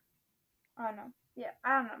better. I don't know. Yeah,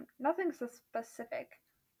 I don't know. Nothing so specific.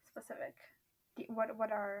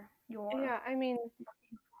 What are your Yeah, I mean,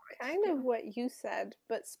 kind of what you said,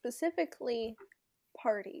 but specifically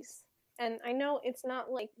parties. And I know it's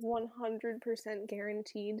not like 100%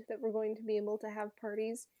 guaranteed that we're going to be able to have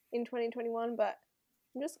parties in 2021, but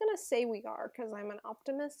I'm just going to say we are because I'm an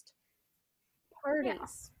optimist. Parties. Yeah.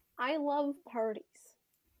 I love parties.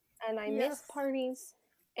 And I miss parties.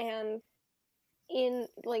 And in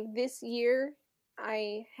like this year,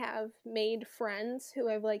 I have made friends who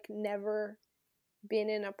I've like never been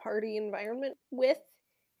in a party environment with.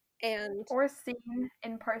 And or seen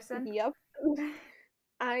in person. Yep.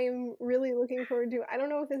 I'm really looking forward to. I don't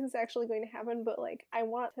know if this is actually going to happen, but like I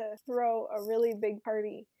want to throw a really big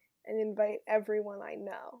party and invite everyone I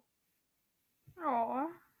know. Aw,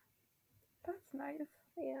 that's nice.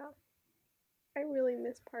 Yeah, I really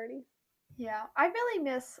miss parties. Yeah, I really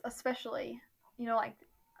miss, especially, you know, like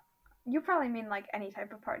you probably mean like any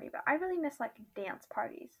type of party, but I really miss like dance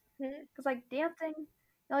parties because like dancing, you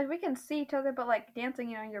know, like we can see each other, but like dancing,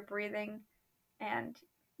 you know, you're breathing and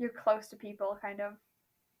you're close to people, kind of.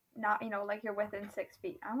 Not, you know, like you're within 6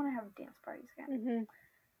 feet. I want to have dance parties again.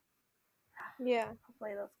 Yeah.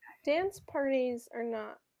 Hopefully those guys. Dance parties are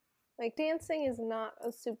not, like dancing is not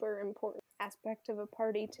a super important aspect of a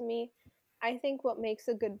party to me. I think what makes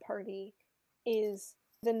a good party is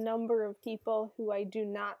the number of people who I do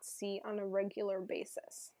not see on a regular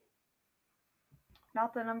basis.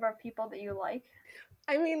 Not the number of people that you like?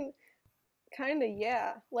 I mean, kind of,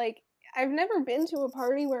 yeah. Like, I've never been to a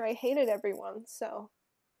party where I hated everyone, so...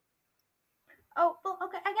 Oh, well,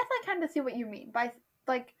 okay, I guess I kind of see what you mean. By,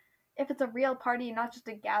 like, if it's a real party, not just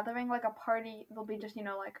a gathering, like a party will be just, you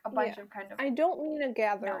know, like a bunch of kind of... I don't mean a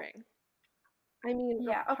gathering. No. I mean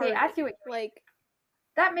yeah, okay, I see what you mean. Like,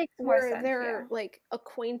 that makes more sense, where they're, like,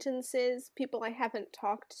 acquaintances, people I haven't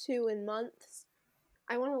talked to in months.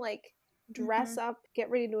 I want to, like, dress up, get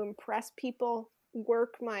ready to impress people,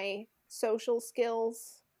 work my social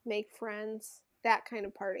skills, make friends, that kind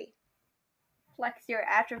of party. Flex your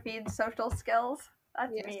atrophied social skills.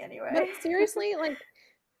 That's me anyway. But seriously, like,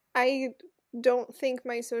 I don't think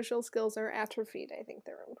my social skills are atrophied. I think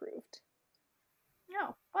they're improved.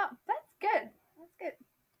 No. Well, that's good. That's good.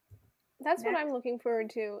 That's what I'm looking forward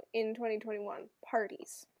to in 2021.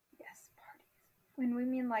 Parties. Yes, parties. When we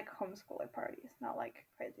mean like homeschooler parties, not like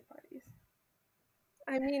crazy parties.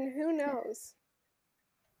 I mean, who knows?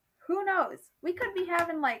 Who knows? We could be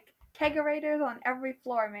having like kegerators on every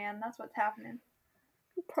floor, man. That's what's happening.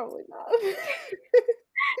 Probably not.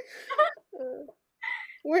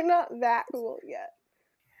 We're not that cool yet.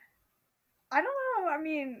 I don't know. I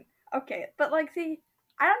mean, okay, but like, see,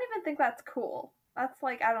 I don't even think that's cool. That's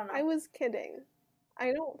like, I don't know. I was kidding.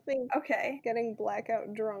 I don't think getting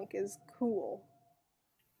blackout drunk is cool.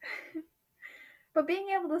 But being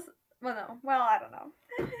able to, well, no, well, I don't know.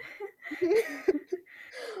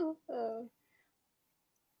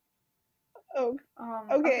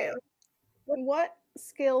 Okay. What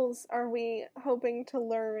skills are we hoping to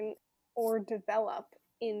learn or develop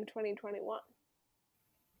in 2021?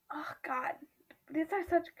 Oh, God. These are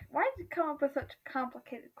why did you come up with such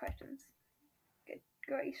complicated questions? Good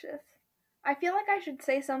gracious. I feel like I should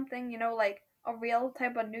say something, like a real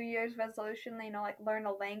type of New Year's resolution, like learn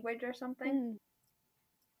a language or something. Mm.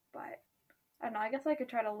 But I don't know. I guess I could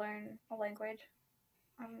try to learn a language.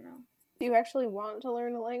 I don't know. Do you actually want to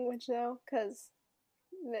learn a language though? Because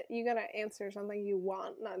you gotta answer something you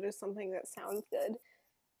want, not just something that sounds good.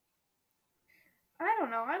 I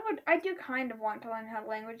don't know. I do kind of want to learn how to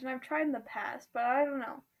language, and I've tried in the past, but I don't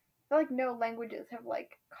know. I feel like no languages have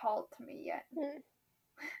like called to me yet. Mm.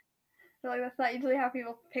 So like that's not usually how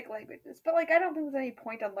people pick languages. But like I don't think there's any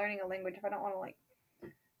point in learning a language if I don't want to like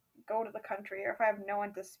go to the country or if I have no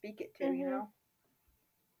one to speak it to, Mhm.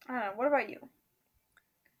 I don't know. What about you?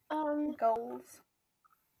 Goals.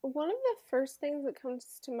 One of the first things that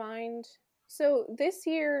comes to mind. So this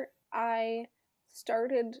year I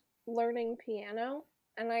started learning piano,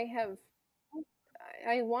 and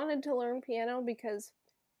I wanted to learn piano because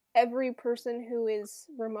every person who is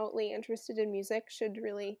remotely interested in music should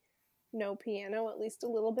really know piano at least a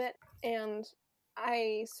little bit. And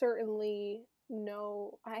I certainly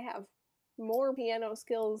know I have more piano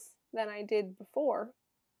skills than I did before,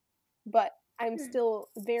 but I'm still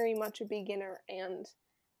very much a beginner, and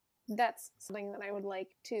that's something that I would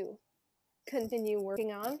like to continue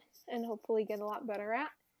working on and hopefully get a lot better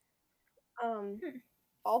at.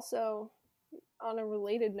 Also, on a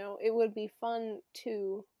related note, it would be fun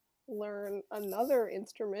to learn another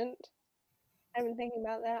instrument. I've been thinking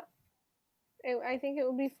about that. I think it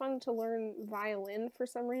would be fun to learn violin for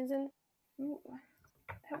some reason. Ooh,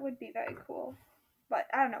 that would be very cool. But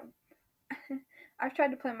I don't know. I've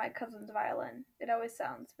tried to play my cousin's violin. It always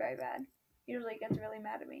sounds very bad. Usually gets really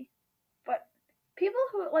mad at me. But people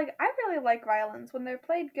who I really like violins. When they're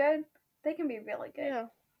played good, they can be really good. Yeah.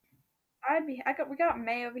 We got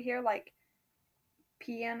May over here like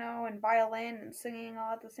piano and violin and singing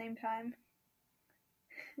all at the same time.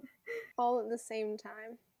 All at the same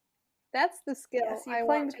time. That's the skill Yes, I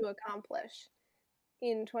want to accomplish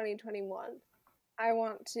in 2021. I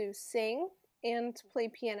want to sing and play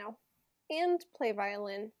piano and play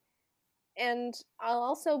violin, and I'll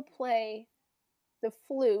also play the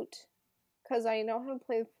flute because I know how to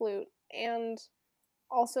play the flute, and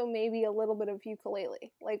also maybe a little bit of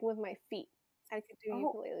ukulele, like with my feet. I could do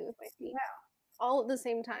ukulele with my feet. Yeah. All at the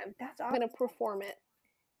same time. That's I'm awesome. going to perform it.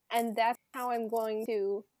 And that's how I'm going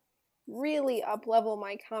to really up-level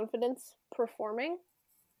my confidence performing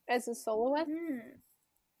as a soloist.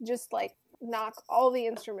 Just like knock all the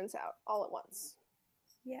instruments out all at once.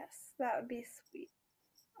 Yes, that would be sweet.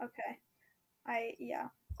 Okay.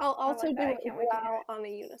 I'll also do it while on a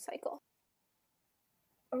unicycle.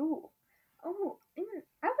 Oh,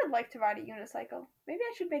 I would like to ride a unicycle. Maybe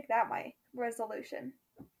I should make that my resolution.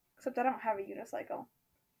 Except I don't have a unicycle.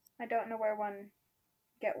 I don't know where one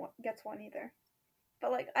gets one either.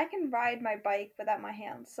 But like I can ride my bike without my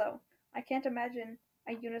hands, so I can't imagine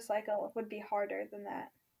a unicycle would be harder than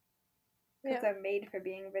that. Because they're made for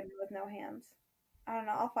being ridden with no hands. I don't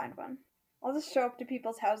know. I'll find one. I'll just show up to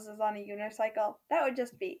people's houses on a unicycle. That would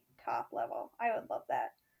just be top level. I would love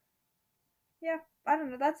that. Yeah, I don't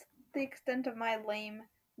know. That's the extent of my lame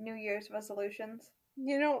New Year's resolutions.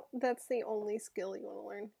 That's the only skill you want to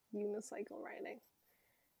learn, unicycle riding.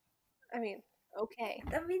 I mean, okay.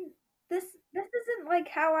 I mean, this isn't like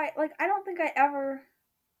how I don't think I ever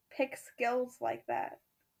pick skills like that.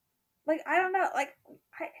 Like I don't know,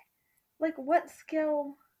 what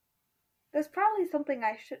skill. There's probably something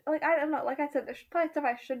I should I don't know. Like I said, there's probably stuff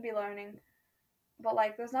I should be learning, but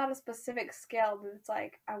like there's not a specific skill that it's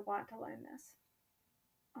like I want to learn this.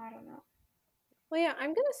 I don't know. Well, yeah,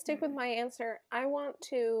 I'm gonna stick with my answer. I want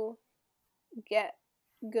to get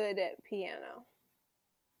good at piano.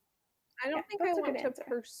 I don't think I want to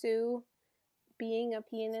pursue being a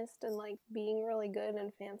pianist and like being really good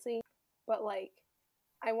and fancy, but like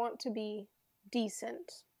I want to be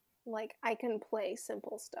decent. Like I can play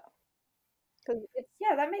simple stuff. Because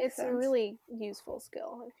that makes sense. It's a really useful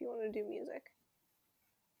skill if you want to do music.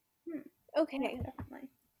 Okay. Yeah, definitely.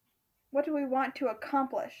 What do we want to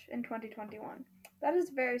accomplish in 2021? That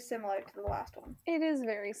is very similar to the last one. It is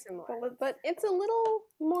very similar, but it's a little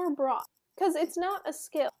more broad because it's not a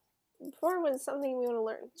skill. Before it was something we want to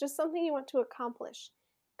learn, just something you want to accomplish.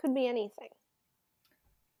 Could be anything.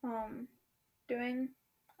 Doing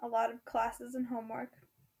a lot of classes and homework.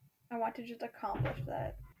 I want to just accomplish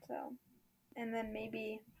that. So, and then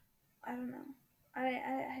maybe, I don't know. I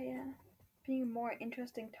being a more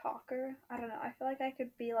interesting talker. I don't know. I feel like I could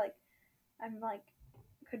be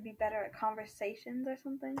could be better at conversations or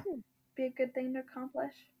something. Be a good thing to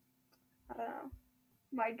accomplish. I don't know.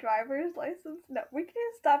 My driver's license? No, we can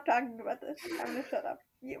stop talking about this. I'm gonna shut up.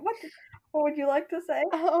 What would you like to say?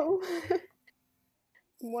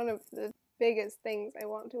 One of the biggest things I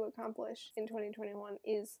want to accomplish in 2021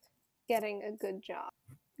 is getting a good job.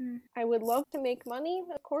 I would love to make money,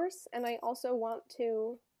 of course, and I also want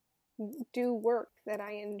to do work that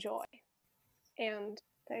I enjoy. And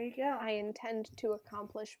There you go. I intend to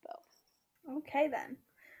accomplish both. Okay then.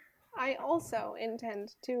 I also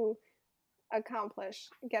intend to accomplish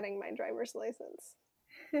getting my driver's license.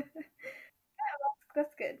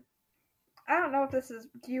 That's good. I don't know if this is.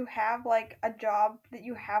 Do you have like a job that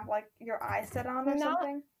you have like your eyes set on or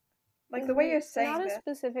something? Like the way you're saying not this. a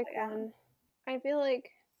specific one. I feel like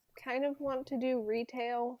kind of want to do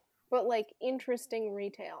retail, but like interesting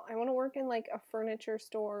retail. I want to work in like a furniture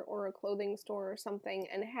store or a clothing store or something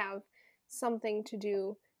and have something to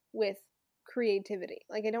do with creativity.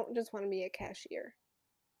 Like I don't just want to be a cashier.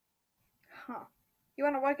 Huh. You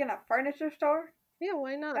want to work in a furniture store? Yeah,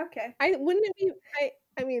 why not? Okay. Wouldn't it be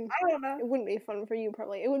I mean, I don't know. it wouldn't be fun for you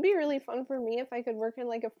probably. It would be really fun for me if I could work in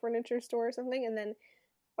like a furniture store or something and then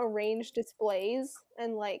arrange displays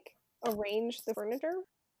and like arrange the furniture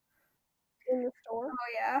in the store. Oh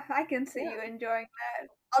yeah, I can see you enjoying that.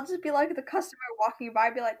 I'll just be like the customer walking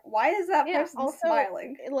by, be like, "Why is that person also,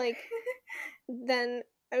 smiling?" Like, then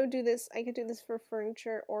I would do this. I could do this for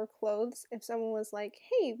furniture or clothes. If someone was like,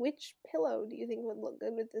 "Hey, which pillow do you think would look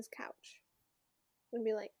good with this couch?" I'd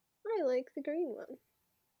be like, "I like the green one."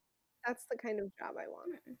 That's the kind of job I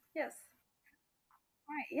want. Yes.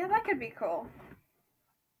 Right. Yeah, that could be cool.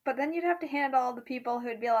 But then you'd have to handle all the people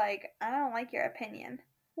who'd be like, "I don't like your opinion."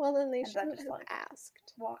 Well, then they And then shouldn't just, have like,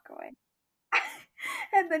 asked. Walk away.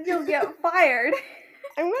 And then you'll get fired.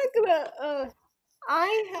 I'm not gonna.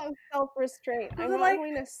 I have self-restraint. I'm not Like-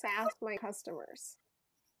 going to sass my customers.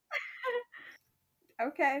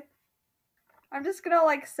 Okay. I'm just gonna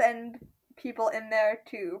like send people in there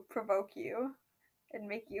to provoke you and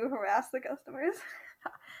make you harass the customers.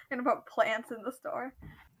 I'm gonna put plants in the store.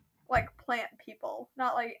 Like plant people,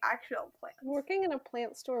 not like actual plants. Working in a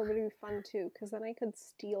plant store would be fun too, because then I could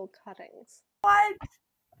steal cuttings. What?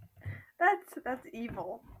 That's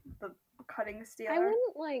evil. The cutting stealer. I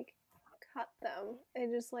wouldn't like cut them. I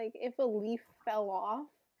just like if a leaf fell off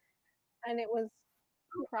and it was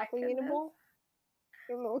propagatable.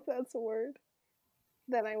 I don't know if that's a word.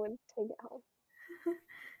 Then I would take it home.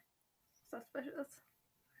 Suspicious.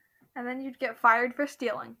 And then you'd get fired for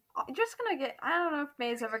stealing. You're just gonna get. I don't know if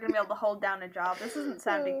May's ever gonna be able to hold down a job. This isn't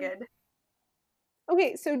sounding good.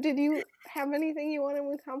 Okay, so did you have anything you want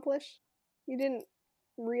to accomplish? You didn't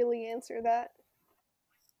really answer that.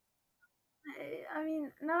 I mean,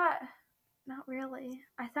 not really.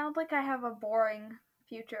 I sound like I have a boring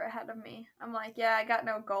future ahead of me. I'm like, yeah, I got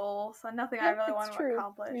no goals, so nothing I really want to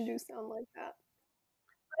accomplish. You do sound like that.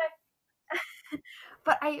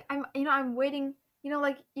 But I'm waiting.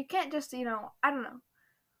 Like you can't just, I don't know.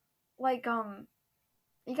 Like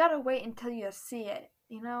you gotta wait until you see it.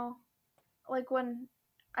 Like when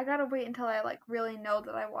I gotta wait until I like really know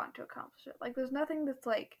that I want to accomplish it. Like there's nothing that's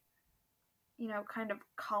like, kind of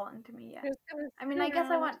calling to me yet. I mean, I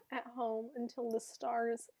guess I want at home until the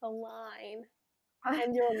stars align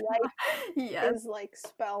and your life is like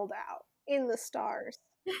spelled out in the stars.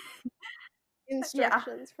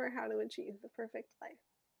 Instructions for how to achieve the perfect life.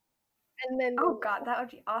 And then oh god, that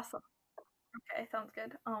would be awesome. Okay, sounds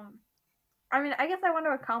good. I mean, I guess I want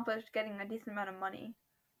to accomplish getting a decent amount of money.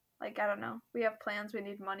 Like, I don't know. We have plans we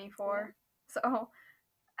need money for. Yeah. So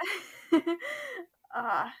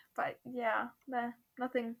but yeah,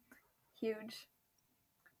 nothing huge.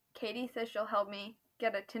 Katie says she'll help me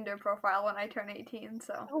get a Tinder profile when I turn 18,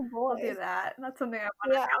 so I'll do that. That's something I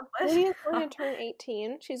want to accomplish. Lydia's going to turn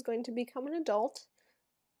 18. She's going to become an adult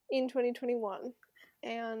in 2021.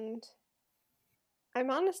 And I'm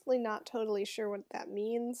honestly not totally sure what that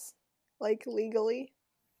means, like legally.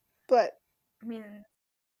 But I mean,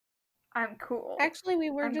 I'm cool. Actually, we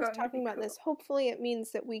were just talking about this. Hopefully it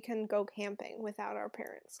means that we can go camping without our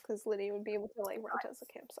parents, because Lydia would be able to like rent us a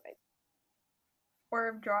campsite.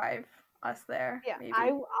 Or drive us there. Yeah, maybe.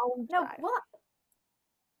 I'll drive. No, what?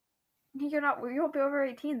 You won't be over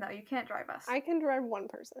 18 though. You can't drive us. I can drive one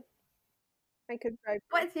person. I could drive.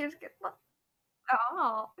 What?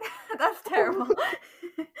 Oh, that's terrible.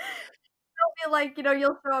 They'll be like,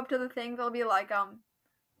 you'll show up to the thing. They'll be like,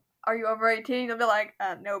 are you over 18? You'll be like,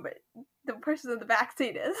 no, but the person in the back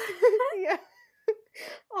seat is. Yeah.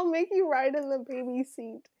 I'll make you ride in the baby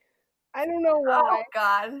seat. I don't know why. Oh,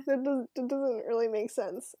 God. That doesn't really make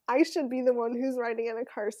sense. I should be the one who's riding in a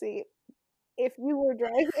car seat if you were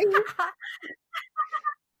driving.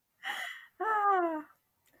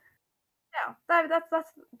 Yeah,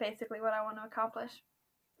 that's basically what I want to accomplish.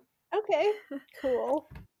 Okay, cool.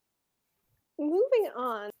 Moving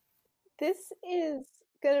on. This is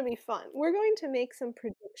gonna be fun. We're going to make some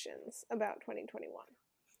predictions about 2021.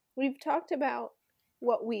 We've talked about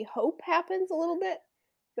what we hope happens a little bit,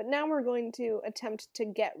 but now we're going to attempt to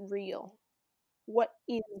get real. What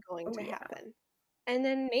is going to happen? And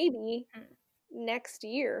then maybe next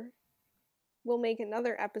year we'll make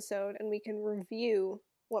another episode and we can review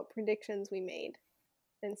what predictions we made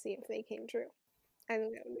and see if they came true. I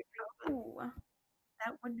think that would be pretty fun. Ooh,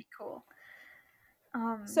 that would be cool.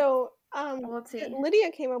 So, let's see.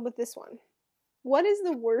 Lydia came up with this one. What is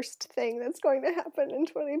the worst thing that's going to happen in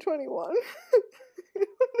 2021?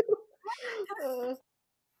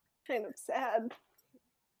 Kind of sad.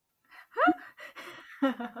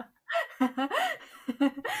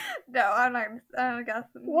 No, I'm not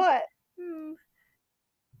guessing. What?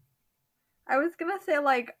 I was gonna say,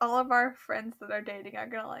 like, all of our friends that are dating are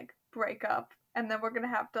gonna, like, break up, and then we're gonna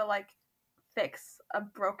have to, like, fix a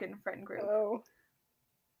broken friend group. Oh.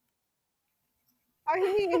 I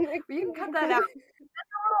mean, you can cut that out. That's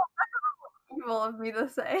a little evil of me to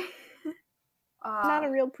say. Not a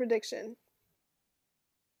real prediction.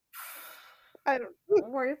 I don't.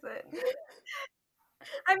 Worth it.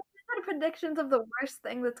 I mean, the predictions of the worst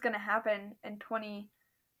thing that's gonna happen in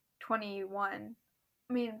 2021.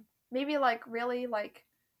 I mean, maybe, like, really, like,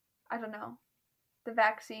 I don't know, the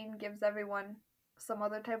vaccine gives everyone some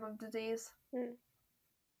other type of disease,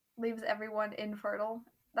 leaves everyone infertile.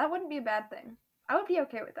 That wouldn't be a bad thing. I would be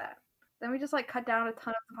okay with that. Then we just, like, cut down a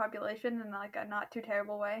ton of the population in, like, a not too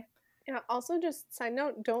terrible way. Yeah, also just side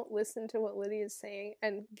note, don't listen to what Lydia's saying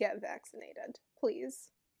and get vaccinated,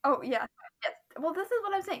 please. Oh, yeah. Yes. Well, this is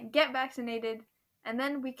what I'm saying. Get vaccinated, and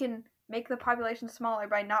then we can make the population smaller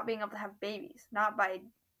by not being able to have babies, not by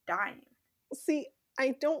dying. See,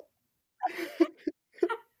 I don't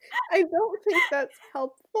I don't think that's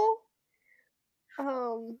helpful.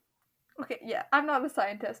 Okay, yeah, I'm not a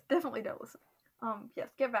scientist. Definitely don't listen. Yes,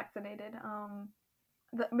 get vaccinated.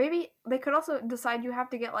 Maybe they could also decide you have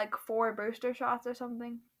to get, like, 4 booster shots or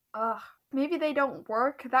something. Ugh. Maybe they don't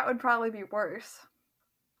work. That would probably be worse.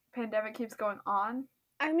 Pandemic keeps going on.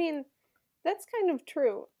 I mean, that's kind of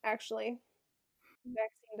true, actually. The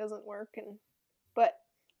vaccine doesn't work, but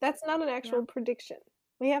that's not an actual prediction.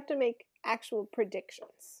 We have to make actual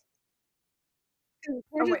predictions.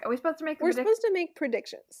 Wait, are we supposed to make? We're supposed to make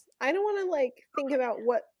predictions. I don't want to, like, think about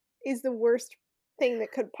what is the worst thing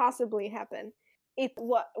that could possibly happen. It's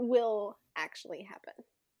what will actually happen.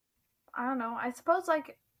 I don't know. I suppose,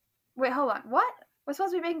 like, wait, hold on. What? We're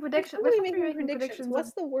supposed to be making predictions. We're supposed to be making predictions.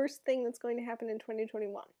 What's the worst thing that's going to happen in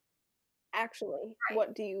 2021? Actually,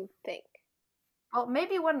 what do you think? Well,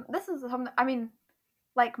 maybe when this is something. I mean,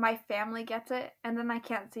 like, my family gets it, and then I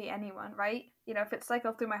can't see anyone, right? You know, if it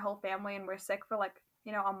cycles through my whole family and we're sick for, like,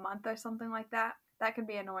 you know, a month or something like that, that could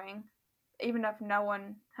be annoying. Even if no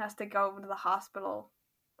one has to go to the hospital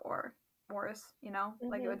or worse, you know?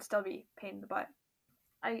 Like, it would still be a pain in the butt.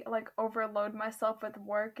 I, like, overload myself with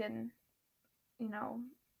work and, you know,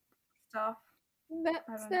 stuff.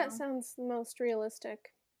 That sounds most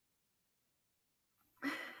realistic.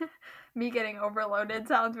 Me getting overloaded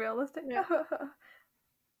sounds realistic. Yeah.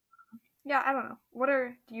 Yeah, I don't know.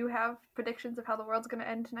 Do you have predictions of how the world's gonna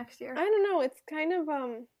end next year? I don't know. It's kind of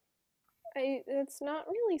it's not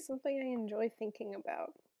really something I enjoy thinking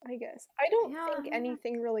about, I guess. I don't think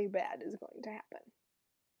anything really bad is going to happen.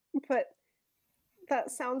 But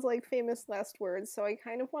that sounds like famous last words, so I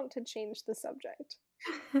kind of want to change the subject.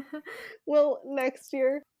 Well, next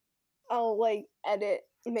year I'll, like,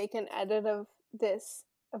 make an edit of this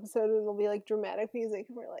episode, and it'll be, like, dramatic music,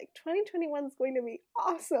 and we're like, 2021 is going to be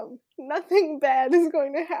awesome. Nothing bad is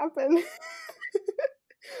going to happen.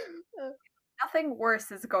 Nothing worse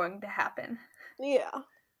is going to happen. Yeah.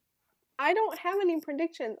 I don't have any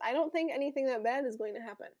predictions. I don't think anything that bad is going to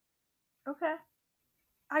happen. Okay.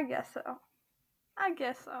 I guess so.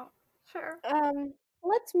 Sure.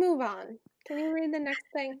 Let's move on. Can you read the next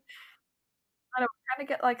thing? I don't kind of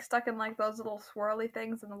get, like, stuck in, like, those little swirly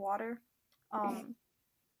things in the water.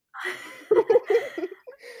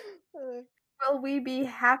 Will we be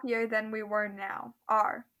happier than we were now?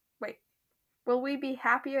 Will we be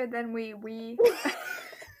happier than we Hold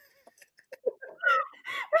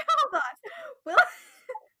on.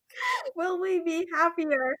 Will we be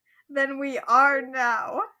happier than we are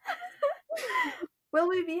now? Will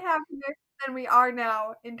we be happier than we are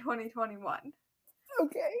now in 2021?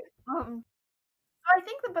 Okay. I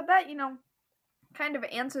think that, you know, kind of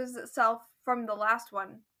answers itself from the last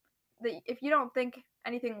one. That if you don't think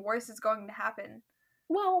anything worse is going to happen.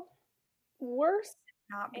 Well, worse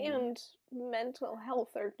and mental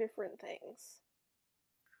health are different things.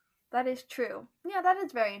 That is true. Yeah, that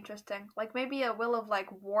is very interesting. Like maybe it will have like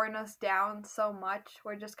worn us down so much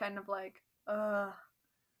we're just kind of like, Hmm.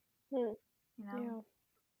 you know. Yeah.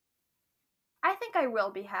 I think I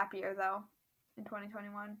will be happier though in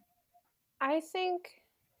 2021. I think,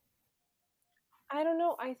 I don't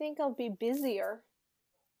know, I think I'll be busier,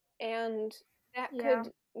 and that Yeah.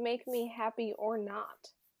 could make me happy or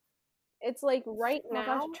not. It's like right Well,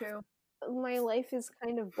 now, that's true. my life is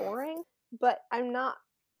kind of boring, but I'm not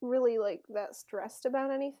really like that stressed about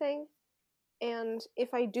anything. And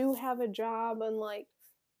if I do have a job and like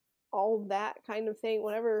all that kind of thing,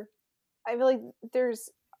 whenever, I feel like there's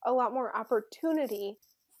a lot more opportunity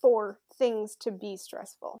for things to be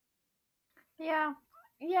stressful. Yeah.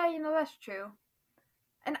 Yeah, that's true.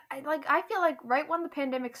 And I feel like right when the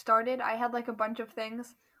pandemic started, I had like a bunch of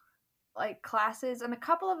things, like classes, and a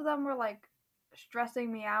couple of them were like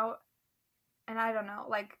stressing me out. And I don't know,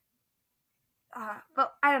 like,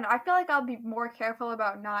 but I don't know. I feel like I'll be more careful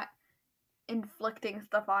about not inflicting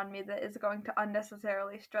stuff on me that is going to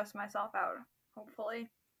unnecessarily stress myself out, hopefully.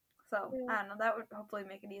 So, Yeah. I don't know, that would hopefully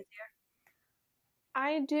make it easier.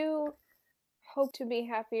 I do hope to be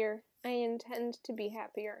happier. I intend to be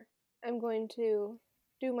happier. I'm going to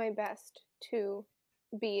do my best to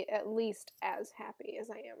be at least as happy as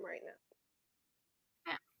I am right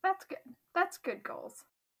now. Yeah, that's good. That's good goals.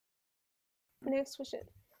 Next question.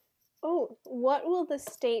 Oh, what will the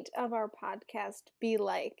state of our podcast be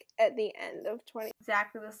like at the end of 20?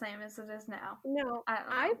 Exactly the same as it is now. No, I don't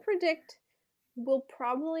know. I predict we'll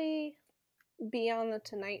probably be on the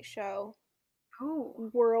Tonight Show,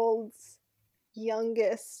 Ooh. world's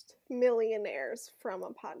youngest millionaires from a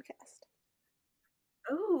podcast.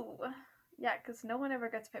 Ooh. Yeah, because no one ever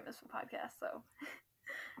gets famous from podcasts, so.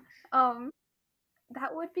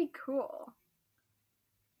 That would be cool.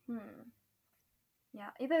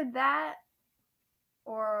 Yeah, either that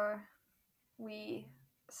or we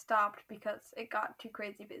stopped because it got too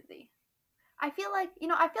crazy busy. I feel like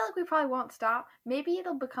we probably won't stop. Maybe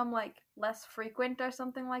it'll become like less frequent or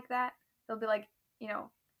something like that. It'll be like,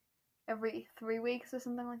 every 3 weeks or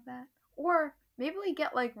something like that. Or maybe we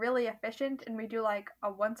get like really efficient and we do like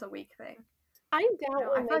a once a week thing. I doubt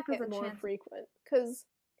I we'll feel like make there's it a more chance. frequent, because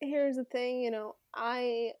here's the thing,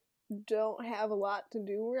 I don't have a lot to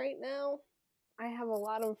do right now. I have a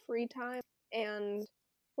lot of free time, and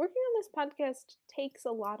working on this podcast takes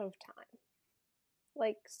a lot of time.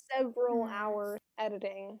 Like several hours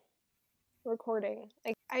editing, recording.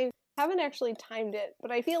 Like I haven't actually timed it,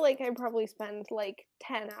 but I feel like I probably spend like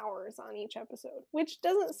 10 hours on each episode, which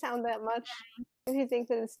doesn't sound that much if you think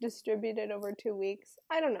that it's distributed over 2 weeks.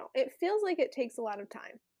 I don't know. It feels like it takes a lot of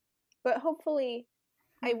time. But hopefully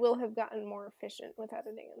I will have gotten more efficient with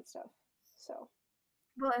editing and stuff. So,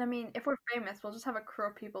 Well, and I mean, if we're famous, we'll just have a crew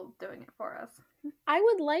of people doing it for us. I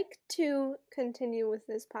would like to continue with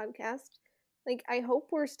this podcast. Like, I hope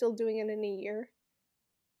we're still doing it in a year.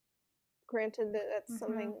 Granted that that's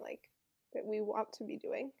something like that we want to be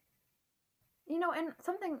doing. And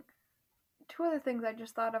two other things I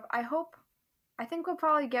just thought of. I think we'll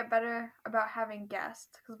probably get better about having guests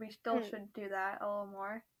because we still should do that a little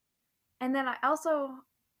more. And then I also,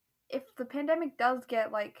 if the pandemic does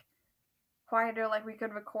get like quieter, like we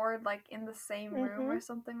could record like in the same room or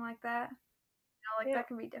something like that. That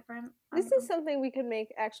could be different. This is something we could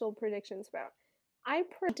make actual predictions about. I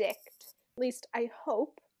predict, at least I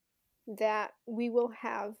hope, that we will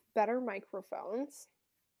have better microphones.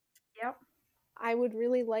 Yep. I would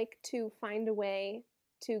really like to find a way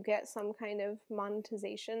to get some kind of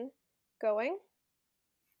monetization going.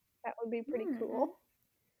 That would be pretty cool.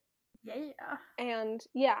 Yeah. And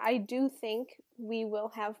yeah, I do think we will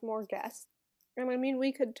have more guests. And I mean,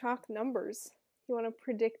 we could talk numbers. You want to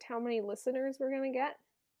predict how many listeners we're going to get?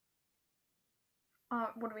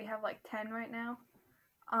 What do we have, like 10 right now?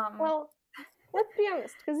 Well, let's be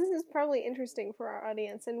honest, because this is probably interesting for our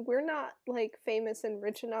audience, and we're not like famous and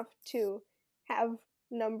rich enough to have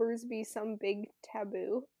numbers be some big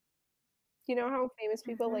taboo. You know how famous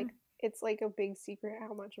people like it's like a big secret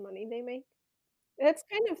how much money they make? That's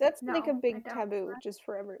like a big taboo just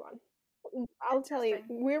for everyone. I'll tell you,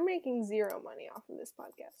 we're making zero money off of this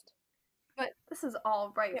podcast. But this is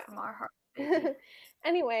all right from our heart.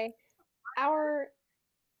 Anyway, our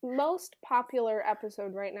most popular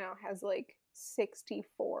episode right now has like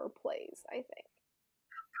 64 plays, I think.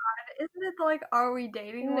 God, isn't it like Are We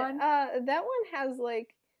Dating one? That one has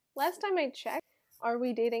like, last time I checked, Are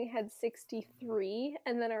We Dating had 63,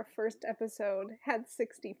 and then our first episode had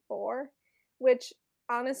 64, which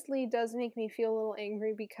honestly does make me feel a little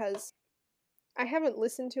angry because I haven't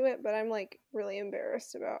listened to it, but I'm like really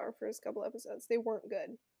embarrassed about our first couple episodes. They weren't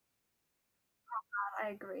good. Oh God, I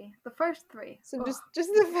agree. The first 3. So ugh. just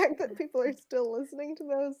the fact that people are still listening to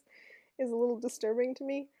those is a little disturbing to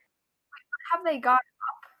me. Have they got?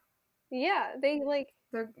 Yeah, They're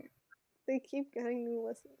they keep getting new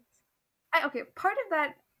listens. okay. Part of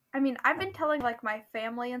that. I mean, I've been telling like my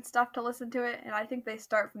family and stuff to listen to it, and I think they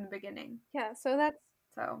start from the beginning. Yeah, so that's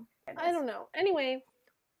So I don't know. Anyway,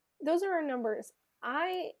 those are our numbers.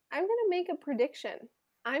 I'm gonna make a prediction.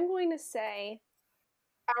 I'm going to say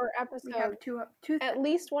our We have episode, two. at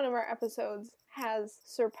least one of our episodes, has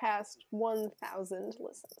surpassed 1,000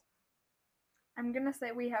 listens. I'm gonna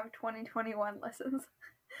say we have 2021 listens.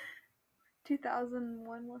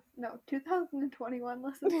 2001 listens. No, 2021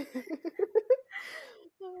 listens. That's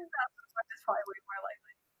probably way more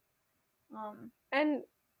likely. And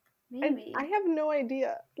Maybe. I have no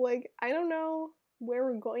idea. Like, I don't know where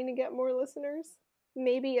we're going to get more listeners.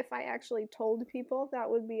 Maybe if I actually told people, that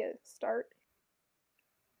would be a start.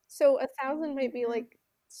 So 1,000 might be like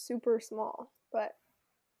super small, but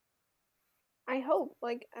I hope,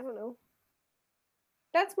 like, I don't know.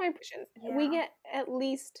 That's my prediction. Yeah. We get at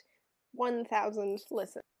least 1,000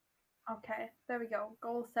 listens. Okay, there we go.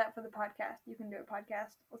 Goal set for the podcast. You can do a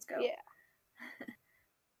podcast. Let's go. Yeah.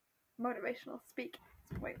 Motivational speak.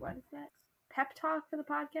 Wait, what is that? Pep talk for the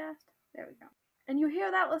podcast? There we go. And you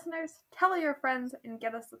hear that, listeners? Tell your friends and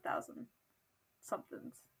get us 1,000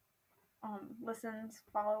 somethings. Listens,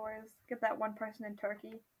 followers. Get that one person in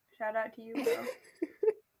Turkey. Shout out to you,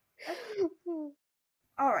 bro.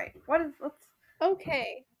 Alright, let's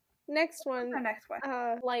Okay. Next one. our next one.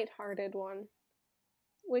 Lighthearted one.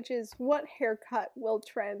 Which is, what haircut will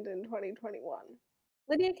trend in 2021?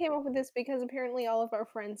 Lydia came up with this because apparently all of our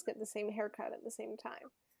friends get the same haircut at the same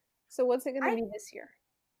time. So what's it going to be this year?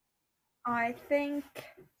 I think...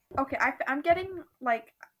 Okay, I'm getting,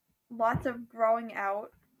 like, lots of growing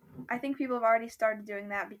out. I think people have already started doing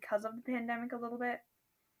that because of the pandemic a little bit.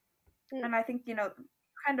 And I think, kind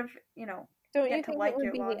of, Don't get you to think like it would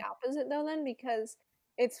it be long. the opposite, though, then? Because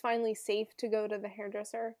it's finally safe to go to the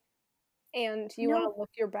hairdresser, and you want to look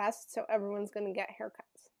your best, so everyone's going to get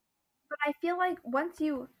haircuts. But I feel like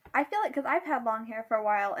because I've had long hair for a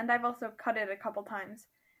while, and I've also cut it a couple times.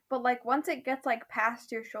 But, like, once it gets, like,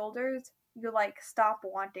 past your shoulders, you, like, stop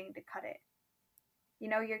wanting to cut it.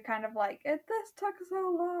 You're kind of like, this took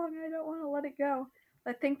so long, I don't want to let it go.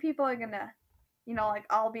 I think people are gonna, like,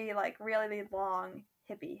 I'll be, like, really long,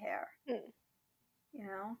 hippie hair.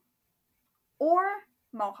 Or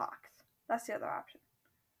mohawks. That's the other option.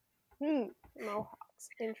 Mohawks.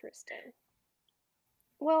 Interesting.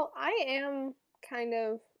 Well, I am kind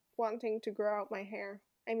of wanting to grow out my hair.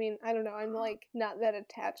 I mean, I don't know, I'm, like, not that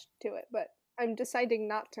attached to it, but I'm deciding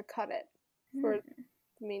not to cut it for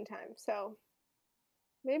the meantime, so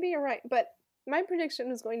maybe you're right. But my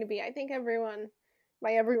prediction is going to be, I think everyone,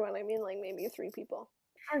 by everyone I mean like maybe 3 people,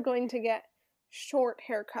 are going to get short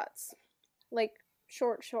haircuts. Like,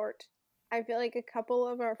 short. I feel like a couple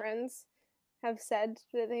of our friends have said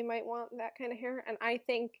that they might want that kind of hair, and I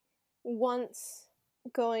think once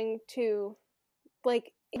going to,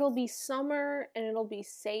 like, it'll be summer and it'll be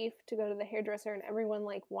safe to go to the hairdresser and everyone,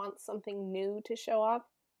 like, wants something new to show up,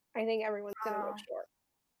 I think everyone's gonna go short.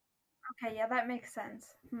 Okay, yeah, that makes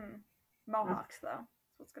sense. Mohawks, though.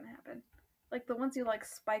 That's what's gonna happen. Like, the ones you, like,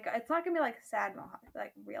 spike. It's not gonna be, like, sad mohawks.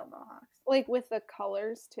 Like, real mohawks. Like, with the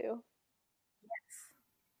colors, too?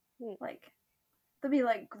 Yes. Like, they'll be,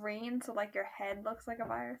 like, green, so, like, your head looks like a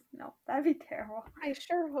virus. No, that'd be terrible. I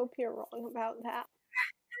sure hope you're wrong about that.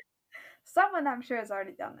 Someone, I'm sure, has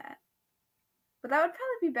already done that. But that would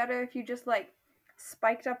probably be better if you just, like,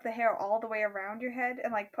 spiked up the hair all the way around your head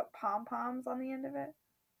and, like, put pom-poms on the end of it.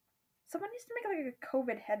 Someone needs to make, like, a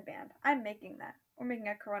COVID headband. I'm making that. We're making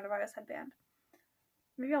a coronavirus headband.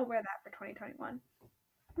 Maybe I'll wear that for 2021.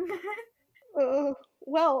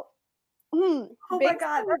 Well, oh my god,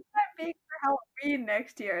 that's what I'm making for Halloween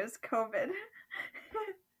next year is COVID.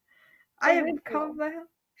 I am COVID.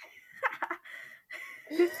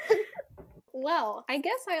 Well, I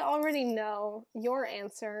guess I already know your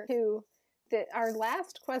answer to our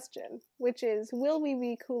last question, which is, will we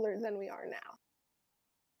be cooler than we are now?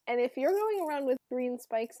 And if you're going around with green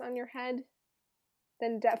spikes on your head,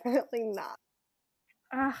 then definitely not.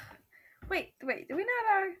 Wait, do we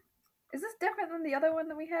not is this different than the other one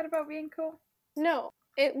that we had about being cool? No.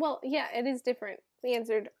 It is different. We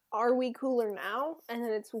answered, are we cooler now? And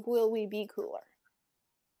then it's, will we be cooler?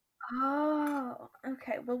 Oh,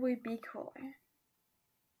 okay. Will we be cooler?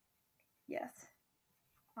 Yes.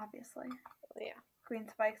 Obviously. Yeah. Green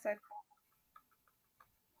spikes are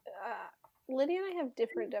cool. Lydia and I have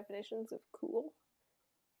different definitions of cool.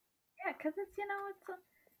 Yeah, because it's,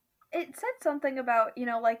 it said something about,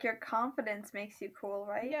 like your confidence makes you cool,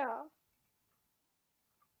 right? Yeah.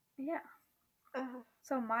 Yeah. Uh,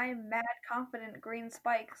 So my mad confident green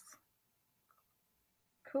spikes.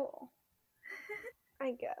 Cool.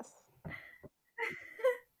 I guess.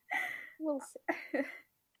 We'll see.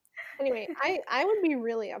 Anyway, I would be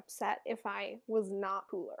really upset if I was not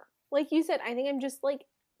cooler. Like you said, I think I'm just like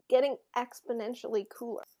getting exponentially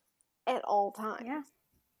cooler at all times. Yeah.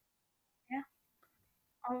 Yeah.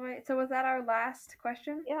 All right. So was that our last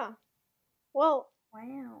question? Yeah. Well,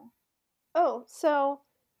 Wow. oh, so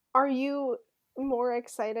are you more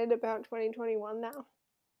excited about 2021 now?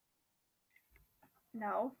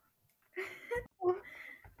 No.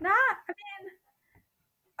 Not. I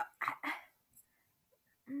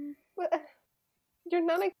mean, But you're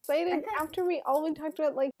not excited I think. after we talked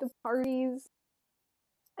about like the parties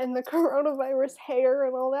and the coronavirus hair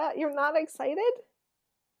and all that. You're not excited?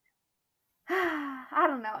 I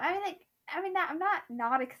don't know. I'm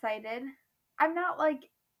not excited. I'm not like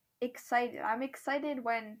excited. I'm excited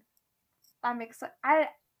when I'm excited. I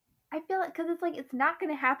feel like because it's like it's not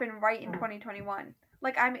gonna happen right in 2021.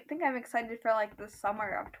 Like think I'm excited for like the summer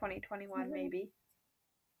of 2021 Mhm. maybe.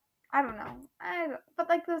 I don't know. But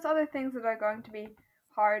like there's other things that are going to be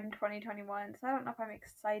hard in 2021, so I don't know if I'm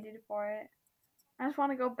excited for it. I just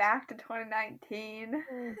want to go back to 2019.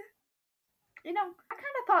 Mm. I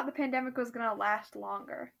kind of thought the pandemic was gonna last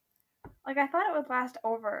longer. Like I thought it would last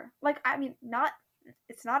over. Like I mean, not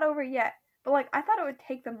it's not over yet, but like I thought it would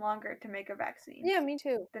take them longer to make a vaccine Yeah, me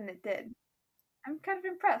too. than it did. I'm kind of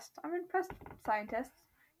impressed. I'm impressed, scientists.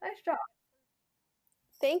 Nice job.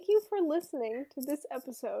 Thank you for listening to this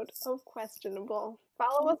episode of Questionable.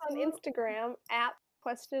 Follow us on Instagram at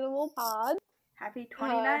QuestionablePod. Happy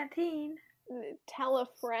 2019. Tell a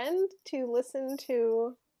friend to listen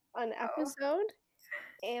to an Oh. episode,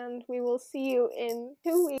 and we will see you in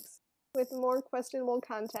 2 weeks with more questionable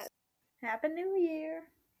content. Happy New Year.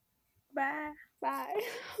 Bye. Bye.